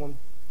raised someone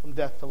from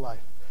death to life?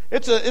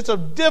 It's a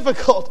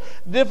difficult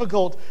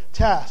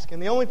task.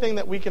 And the only thing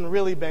that we can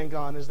really bank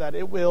on is that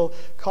it will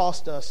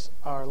cost us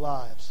our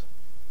lives.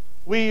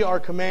 We are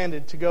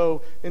commanded to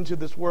go into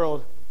this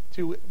world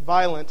to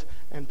violent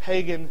and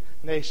pagan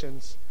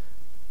nations,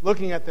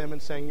 looking at them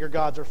and saying, your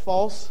gods are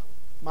false,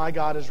 my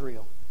God is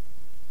real.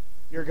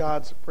 Your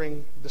gods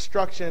bring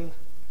destruction,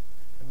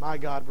 and my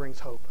God brings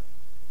hope.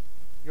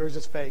 Yours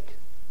is fake,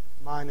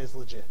 mine is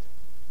legit.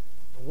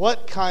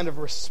 What kind of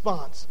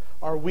response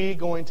are we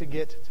going to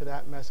get to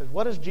that message?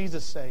 What does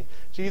Jesus say?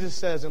 Jesus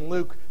says in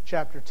Luke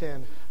chapter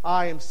 10,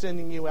 I am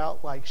sending you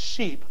out like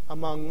sheep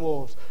among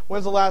wolves.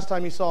 When's the last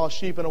time you saw a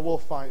sheep in a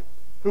wolf fight?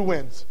 Who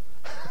wins?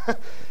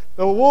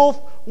 The wolf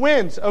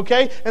wins,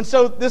 okay? And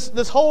so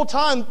this whole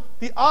time,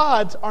 the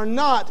odds are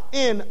not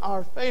in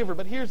our favor.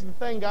 But here's the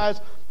thing,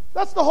 guys.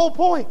 That's the whole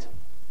point.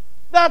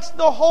 That's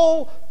the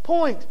whole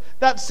point.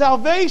 That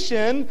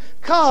salvation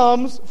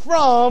comes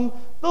from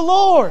the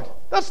Lord.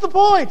 That's the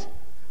point.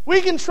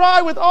 We can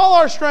try with all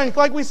our strength,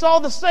 like we saw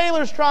the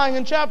sailors trying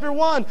in chapter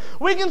 1.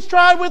 We can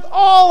try with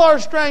all our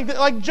strength,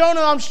 like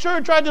Jonah, I'm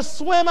sure, tried to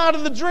swim out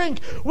of the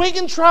drink. We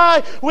can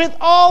try with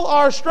all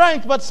our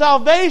strength, but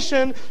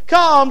salvation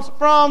comes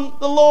from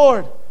the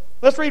Lord.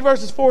 Let's read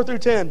verses 4 through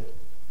 10.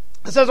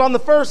 It says, on the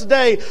first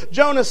day,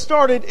 Jonah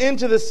started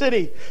into the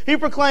city. He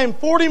proclaimed,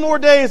 40 more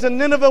days and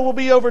Nineveh will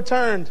be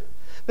overturned.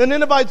 The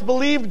Ninevites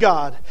believed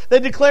God. They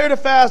declared a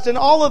fast, and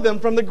all of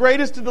them, from the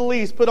greatest to the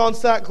least, put on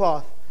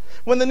sackcloth.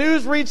 When the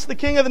news reached the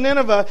king of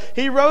Nineveh,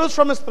 he rose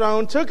from his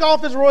throne, took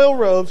off his royal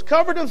robes,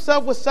 covered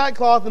himself with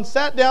sackcloth, and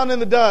sat down in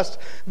the dust.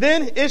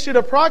 Then issued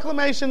a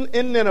proclamation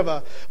in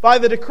Nineveh. By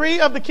the decree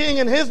of the king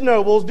and his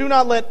nobles, do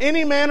not let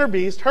any man or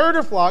beast, herd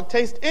or flock,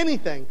 taste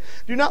anything.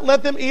 Do not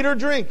let them eat or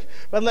drink,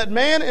 but let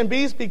man and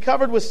beast be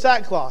covered with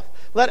sackcloth.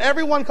 Let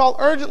everyone call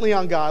urgently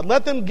on God.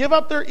 Let them give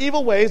up their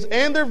evil ways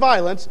and their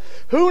violence.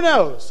 Who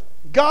knows?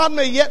 God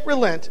may yet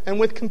relent and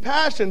with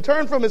compassion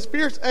turn from his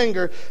fierce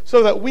anger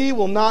so that we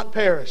will not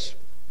perish.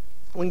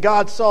 When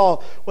God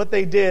saw what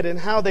they did and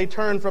how they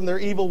turned from their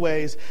evil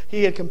ways,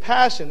 he had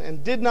compassion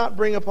and did not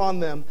bring upon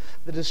them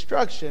the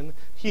destruction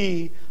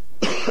he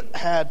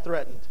had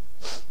threatened.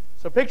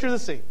 So picture the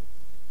scene.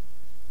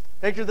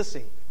 Picture the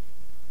scene.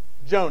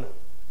 Jonah.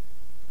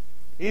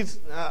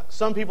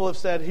 Some people have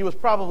said he was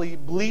probably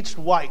bleached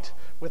white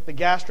with the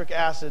gastric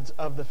acids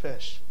of the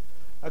fish.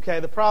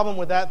 Okay, the problem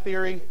with that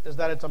theory is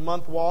that it's a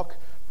month walk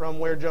from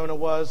where Jonah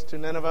was to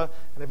Nineveh,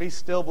 and if he's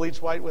still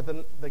bleached white with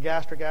the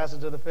gastric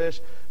acids of the fish,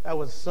 that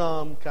was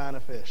some kind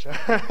of fish.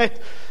 All right.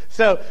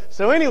 So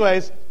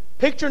anyways,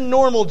 picture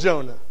normal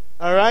Jonah.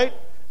 All right,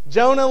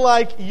 Jonah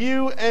like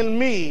you and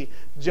me,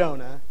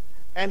 Jonah,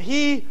 and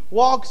he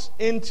walks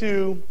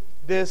into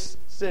this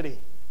city.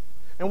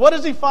 And what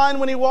does he find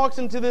when he walks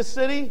into this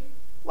city?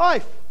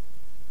 Life.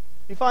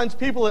 He finds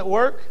people at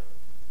work.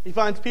 He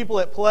finds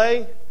people at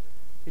play.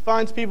 He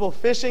finds people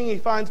fishing. He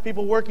finds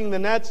people working the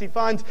nets. He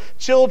finds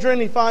children.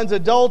 He finds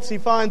adults. He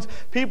finds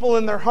people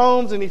in their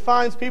homes. And he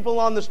finds people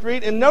on the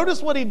street. And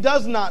notice what he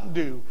does not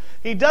do.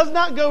 He does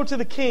not go to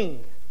the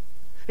king.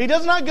 He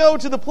does not go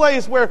to the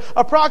place where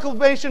a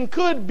proclamation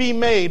could be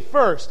made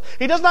first.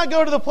 He does not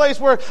go to the place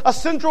where a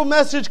central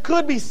message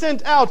could be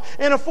sent out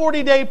in a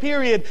 40-day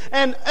period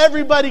and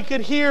everybody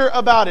could hear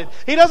about it.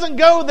 He doesn't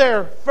go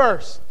there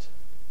first.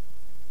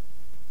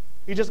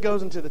 He just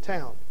goes into the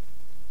town.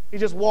 He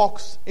just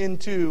walks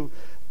into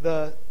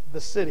the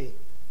city.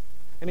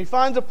 And he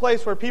finds a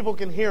place where people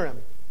can hear him.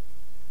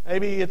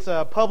 Maybe it's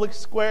a public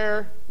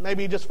square.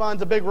 Maybe he just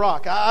finds a big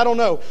rock. I don't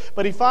know.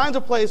 But he finds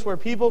a place where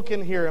people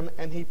can hear him,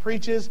 and he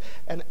preaches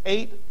an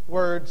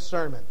 8-word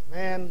sermon.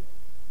 Man,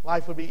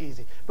 life would be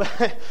easy.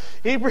 But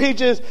he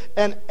preaches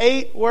an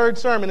 8-word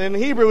sermon. In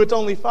Hebrew, it's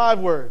only 5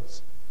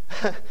 words.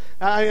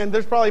 And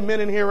there's probably men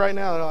in here right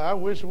now that are like, I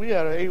wish we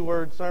had an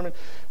 8-word sermon.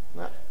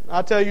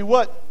 I'll tell you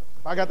what.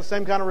 If I got the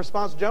same kind of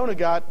response Jonah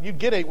got, you'd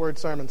get 8-word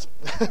sermons.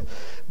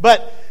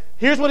 But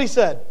here's what he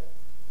said.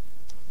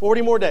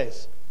 40 more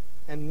days,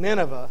 and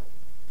Nineveh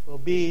will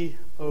be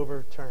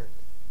overturned.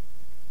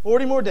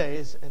 40 more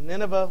days, and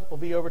Nineveh will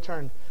be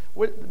overturned.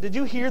 Did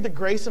you hear the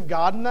grace of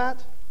God in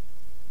that?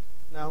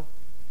 No.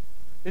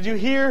 Did you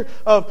hear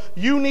of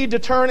you need to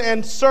turn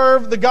and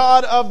serve the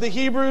God of the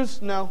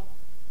Hebrews? No.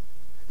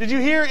 Did you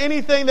hear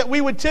anything that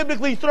we would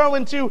typically throw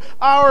into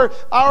our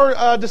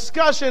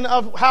discussion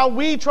of how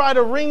we try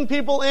to ring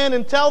people in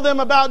and tell them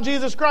about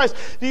Jesus Christ?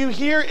 Do you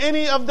hear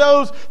any of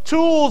those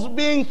tools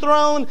being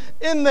thrown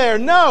in there?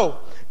 No.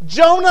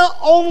 Jonah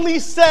only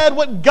said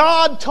what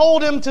God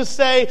told him to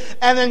say,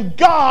 and then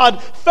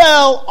God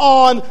fell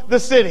on the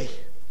city.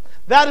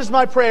 That is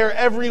my prayer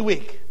every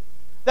week.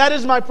 That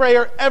is my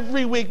prayer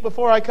every week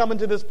before I come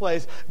into this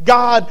place.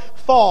 God,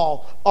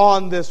 fall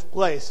on this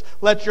place.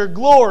 Let your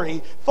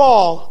glory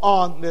fall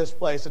on this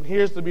place. And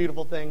here's the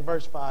beautiful thing,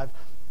 verse 5.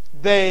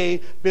 They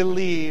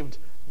believed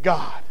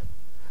God.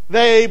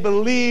 They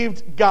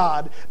believed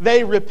God.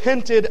 They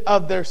repented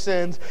of their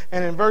sins.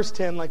 And in verse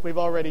 10, like we've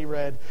already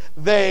read,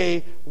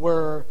 they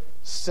were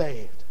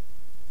saved.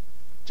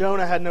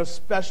 Jonah had no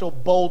special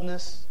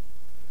boldness,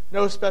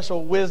 no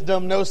special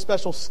wisdom, no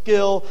special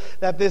skill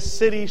that this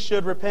city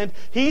should repent.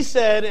 He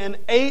said an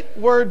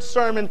 8-word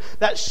sermon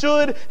that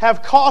should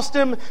have cost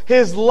him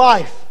his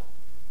life.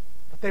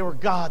 But they were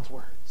God's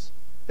words.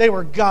 They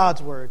were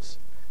God's words.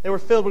 They were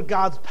filled with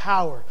God's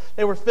power.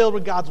 They were filled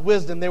with God's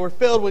wisdom. They were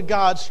filled with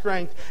God's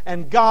strength.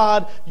 And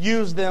God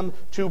used them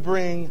to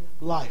bring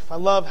life. I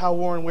love how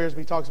Warren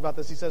Wiersbe talks about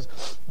this. He says,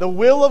 the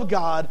will of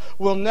God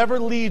will never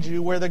lead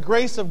you where the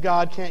grace of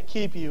God can't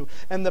keep you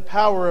and the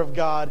power of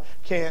God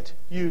can't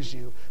use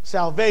you.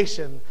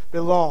 Salvation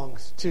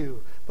belongs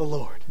to the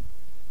Lord.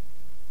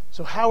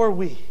 So how are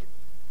we?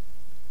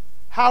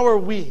 How are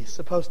we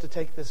supposed to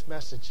take this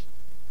message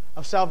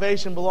of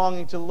salvation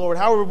belonging to the Lord?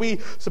 How are we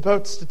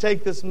supposed to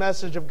take this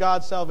message of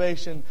God's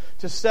salvation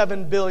to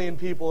 7 billion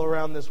people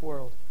around this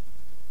world?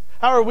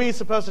 How are we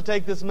supposed to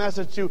take this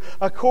message to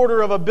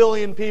 250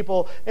 million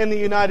people in the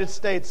United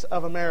States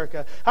of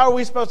America? How are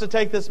we supposed to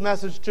take this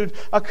message to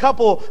a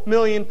couple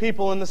million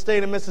people in the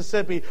state of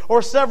Mississippi,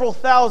 or several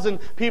thousand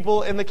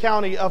people in the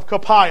county of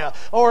Copiah,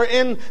 or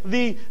in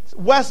the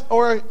west,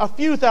 or a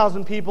few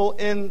thousand people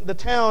in the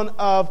town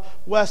of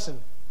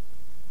Wesson?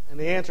 And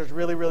the answer is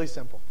really, really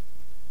simple.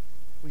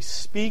 We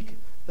speak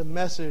the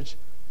message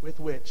with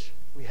which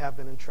we have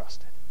been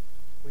entrusted.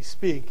 We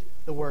speak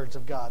the words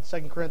of God.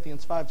 2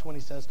 Corinthians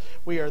 5:20 says,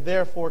 we are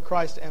therefore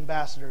Christ's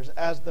ambassadors,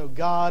 as though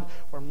God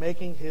were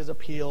making his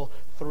appeal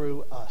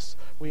through us.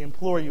 We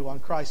implore you on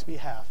Christ's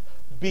behalf,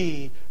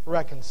 be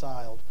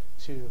reconciled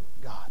to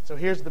God. So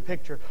here's the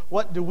picture.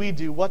 What do we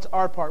do? What's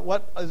our part?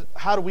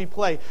 How do we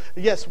play?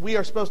 Yes, we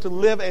are supposed to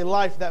live a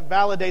life that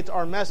validates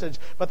our message,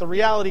 but the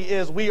reality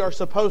is we are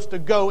supposed to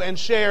go and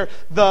share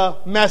the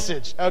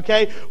message,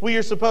 okay? We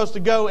are supposed to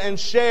go and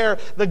share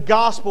the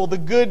gospel, the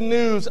good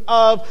news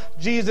of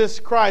Jesus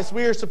Christ.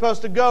 We are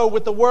supposed to go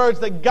with the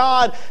words that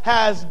God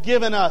has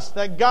given us,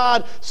 that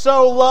God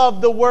so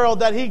loved the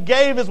world that he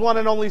gave his one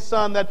and only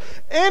Son, that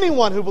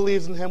anyone who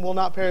believes in him will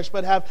not perish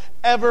but have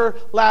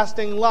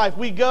everlasting life.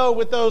 We go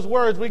with those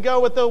words. We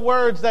go with the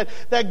words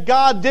that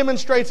God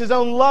demonstrates his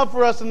own love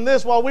for us in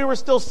this. While we were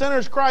still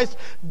sinners, Christ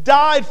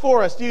died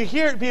for us. Do you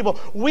hear it, people?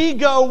 We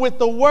go with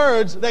the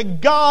words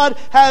that God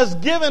has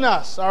given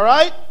us, all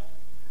right?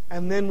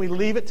 And then we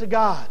leave it to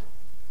God.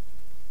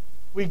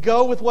 We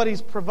go with what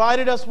he's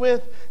provided us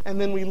with,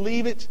 and then we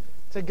leave it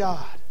to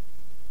God.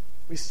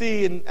 We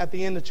see at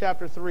the end of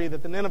chapter 3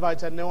 that the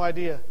Ninevites had no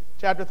idea.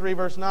 Chapter 3,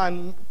 verse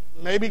 9,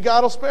 maybe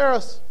God will spare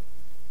us.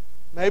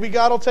 Maybe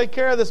God will take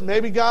care of this.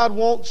 Maybe God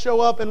won't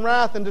show up in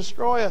wrath and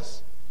destroy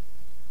us.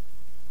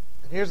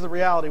 And here's the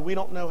reality. We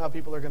don't know how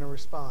people are going to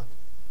respond.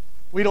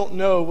 We don't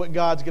know what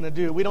God's going to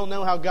do. We don't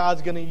know how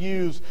God's going to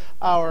use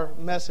our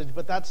message.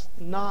 But that's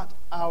not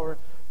our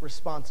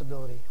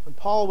responsibility. When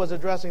Paul was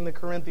addressing the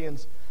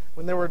Corinthians,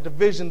 when there were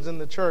divisions in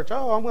the church,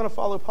 oh, I'm going to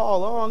follow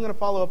Paul. Oh, I'm going to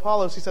follow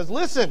Apollos. He says,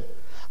 listen,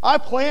 I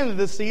planted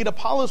the seed,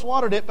 Apollos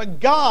watered it, but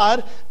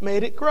God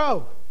made it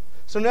grow.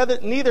 So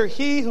neither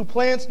he who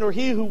plants nor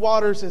he who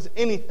waters is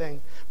anything,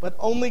 but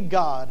only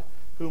God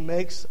who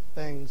makes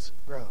things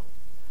grow.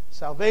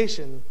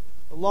 Salvation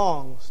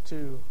belongs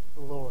to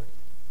the Lord.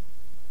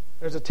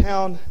 There's a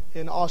town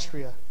in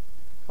Austria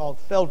called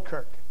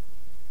Feldkirch.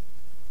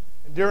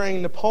 And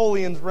during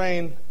Napoleon's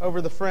reign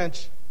over the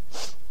French,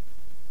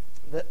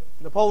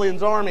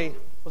 Napoleon's army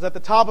was at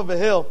the top of a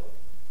hill.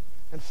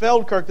 And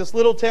Feldkirch, this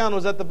little town,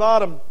 was at the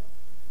bottom.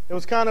 It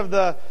was kind of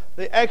the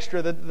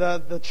extra,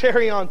 the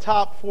cherry on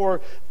top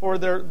for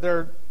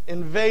their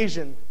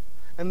invasion.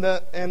 And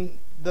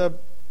the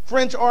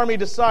French army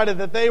decided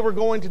that they were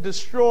going to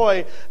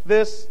destroy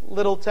this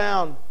little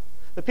town.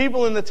 The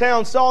people in the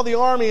town saw the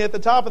army at the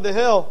top of the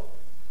hill.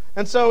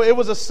 And so it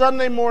was a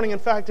Sunday morning. In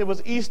fact, it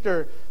was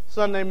Easter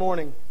Sunday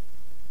morning.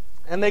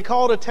 And they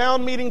called a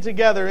town meeting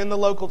together in the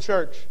local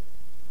church.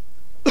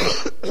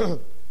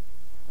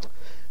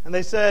 And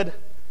they said,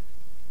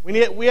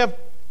 we have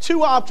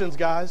two options,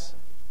 guys.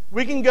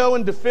 We can go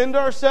and defend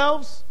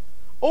ourselves,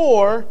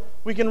 or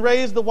we can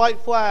raise the white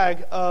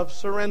flag of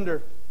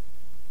surrender.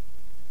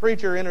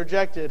 Preacher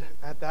interjected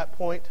at that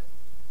point.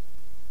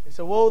 He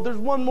said, well, there's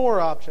one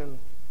more option,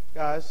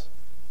 guys.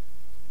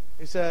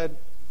 He said,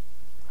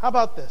 how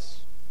about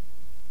this?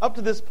 Up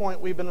to this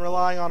point, we've been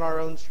relying on our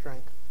own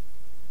strength.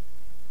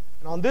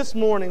 And on this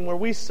morning, where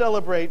we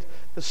celebrate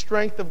the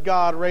strength of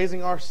God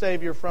raising our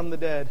Savior from the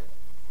dead,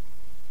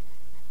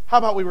 how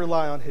about we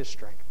rely on his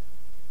strength?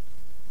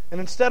 And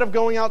instead of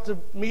going out to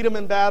meet him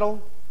in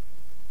battle,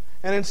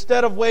 and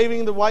instead of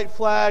waving the white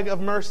flag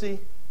of mercy,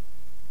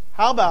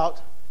 how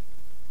about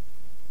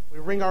we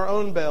ring our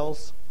own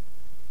bells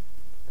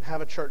and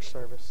have a church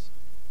service?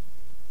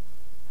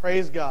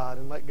 Praise God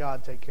and let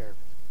God take care of it.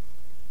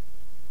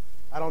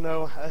 I don't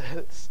know,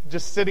 it's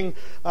just sitting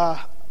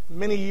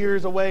many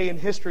years away in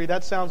history,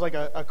 that sounds like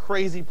a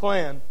crazy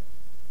plan.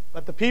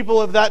 But the people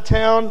of that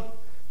town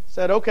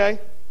said, okay,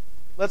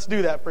 let's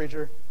do that,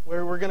 preacher.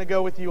 We're going to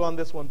go with you on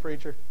this one,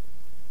 preacher.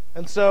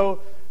 And so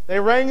they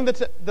rang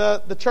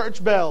the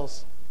church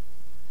bells,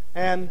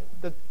 and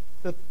the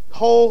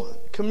whole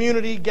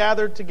community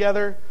gathered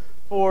together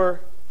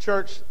for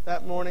church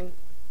that morning.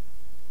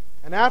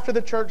 And after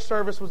the church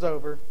service was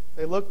over,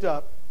 they looked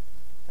up,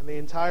 and the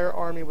entire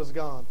army was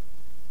gone.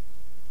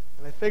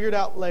 And they figured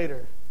out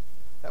later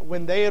that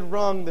when they had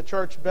rung the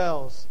church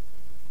bells,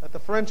 that the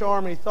French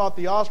army thought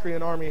the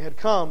Austrian army had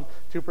come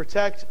to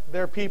protect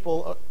their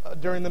people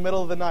during the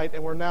middle of the night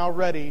and were now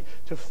ready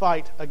to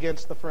fight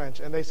against the French.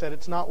 And they said,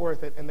 it's not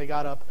worth it, and they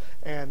got up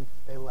and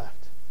they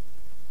left.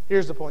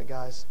 Here's the point,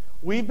 guys.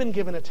 We've been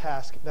given a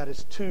task that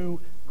is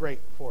too great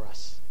for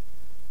us.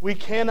 We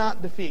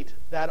cannot defeat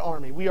that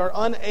army. We are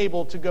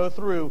unable to go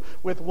through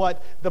with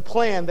what the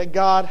plan that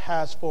God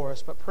has for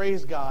us. But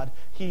praise God,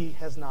 He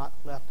has not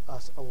left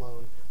us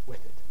alone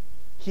with it.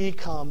 He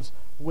comes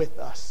with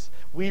us.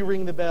 We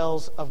ring the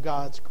bells of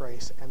God's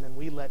grace, and then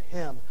we let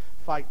Him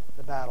fight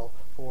the battle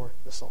for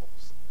the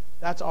souls.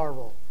 That's our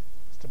role.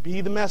 It's to be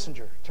the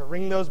messenger, to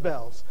ring those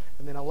bells,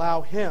 and then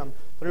allow Him,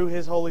 through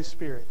His Holy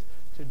Spirit,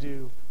 to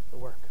do the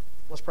work.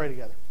 Let's pray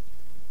together.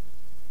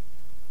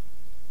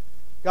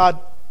 God,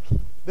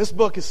 this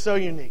book is so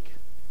unique.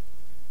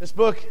 This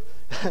book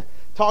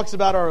talks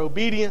about our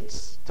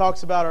obedience,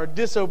 talks about our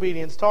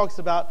disobedience, talks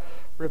about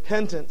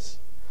repentance.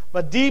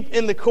 But deep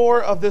in the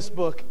core of this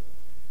book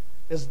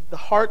is the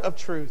heart of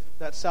truth,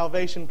 that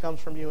salvation comes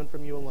from you and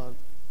from you alone.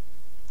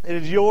 It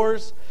is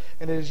yours,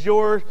 and it is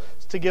yours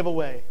to give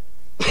away.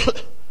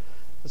 And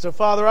so,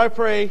 Father, I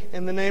pray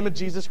in the name of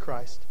Jesus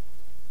Christ,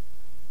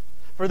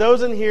 for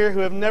those in here who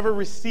have never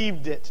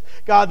received it,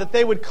 God, that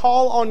they would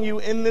call on you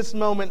in this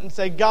moment and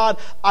say, God,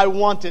 I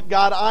want it.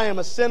 God, I am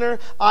a sinner.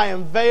 I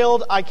am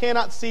veiled. I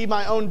cannot see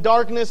my own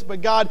darkness,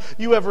 but God,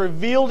 you have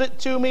revealed it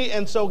to me,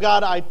 and so,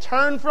 God, I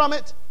turn from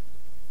it.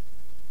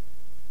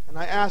 And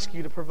I ask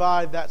you to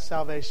provide that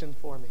salvation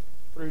for me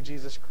through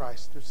Jesus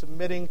Christ, through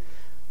submitting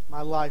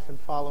my life and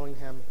following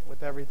Him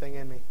with everything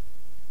in me.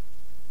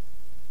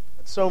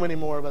 But so many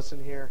more of us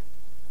in here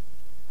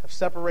have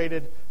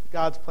separated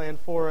God's plan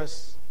for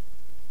us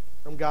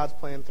from God's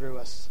plan through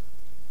us.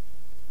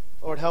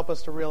 Lord, help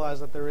us to realize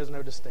that there is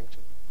no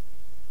distinction.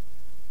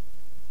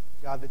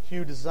 God, that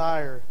you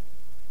desire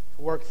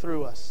to work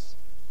through us.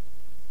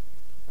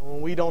 And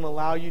when we don't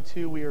allow you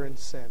to, we are in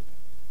sin.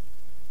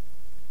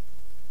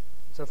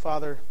 So,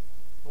 Father,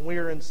 when we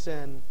are in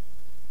sin,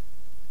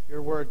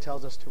 your word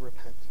tells us to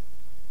repent.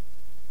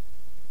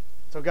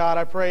 So, God,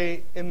 I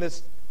pray in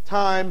this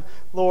time,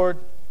 Lord,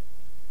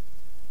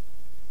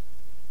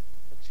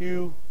 that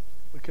you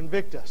would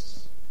convict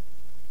us.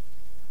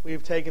 We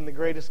have taken the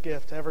greatest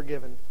gift ever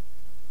given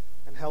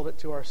and held it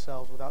to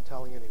ourselves without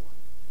telling anyone.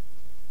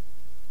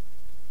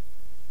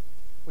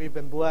 We've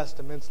been blessed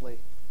immensely,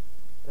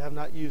 but have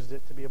not used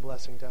it to be a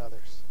blessing to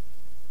others.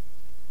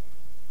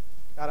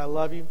 God, I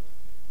love you.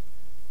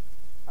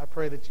 I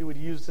pray that you would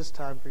use this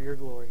time for your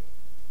glory.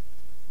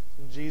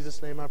 In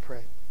Jesus' name I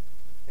pray.